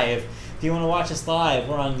live. If you want to watch us live,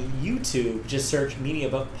 we're on YouTube. Just search Media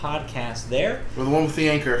Boat Podcast there. We're the one with the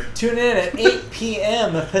anchor. Tune in at 8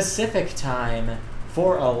 p.m. Pacific time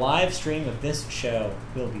for a live stream of this show.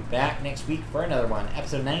 We'll be back next week for another one,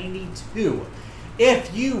 episode 92.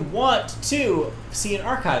 If you want to see an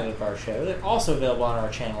archive of our show, they're also available on our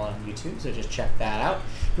channel on YouTube, so just check that out.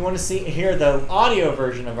 If you want to hear the audio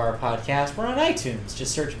version of our podcast, we're on iTunes.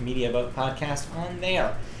 Just search Media Boat Podcast on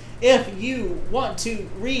there. If you want to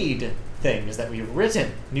read things that we've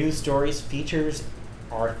written, news stories, features,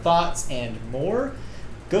 our thoughts, and more,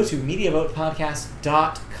 go to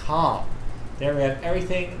MediaBoatPodcast.com. There we have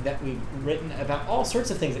everything that we've written about all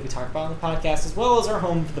sorts of things that we talk about on the podcast, as well as our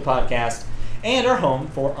home for the podcast and our home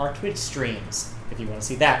for our Twitch streams, if you want to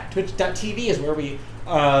see that. Twitch.tv is where we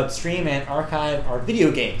stream and archive our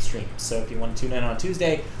video game streams. So if you want to tune in on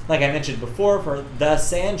Tuesday, like I mentioned before, for the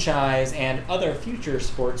Sanchez and other future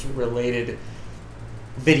sports-related,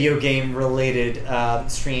 video game-related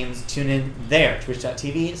streams, tune in there,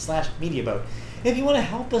 twitch.tv/MediaBoat. If you want to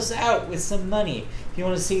help us out with some money, if you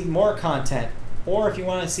want to see more content, or if you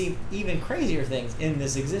want to see even crazier things in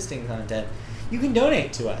this existing content, you can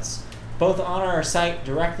donate to us, both on our site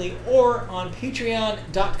directly or on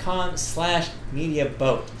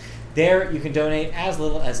patreon.com/MediaBoat. There you can donate as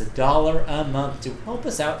little as $1 a month to help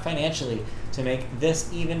us out financially to make this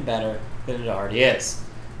even better than it already is.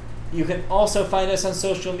 You can also find us on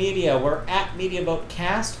social media. We're at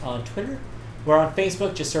MediaBoatCast on Twitter. We're on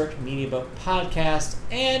Facebook. Just search MediaBoat Podcast.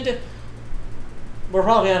 And we're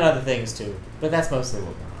probably on other things too. But that's mostly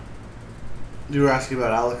what we're on. You were asking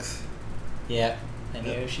about Alex? Yeah. I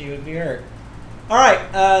knew she would be hurt. All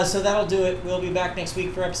right, so that'll do it. We'll be back next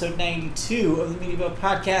week for episode 92 of the Media Boat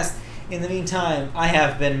Podcast. In the meantime, I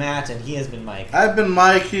have been Matt, and he has been Mike. I've been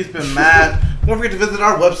Mike. He's been Matt. Don't forget to visit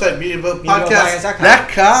our website,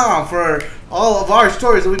 MediaBoatPodcast.com, for all of our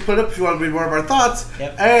stories that we put up if you want to read more of our thoughts.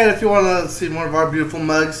 Yep. And if you want to see more of our beautiful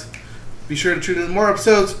mugs, be sure to tune in to more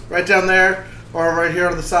episodes right down there or right here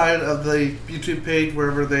on the side of the YouTube page,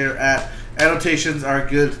 wherever they're at. Annotations are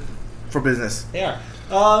good for business. They are.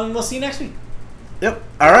 We'll see you next week. Yep.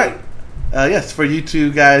 All right. Yes, for you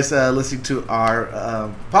two guys listening to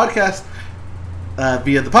our podcast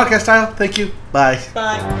via the podcast style, thank you. Bye.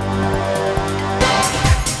 Bye.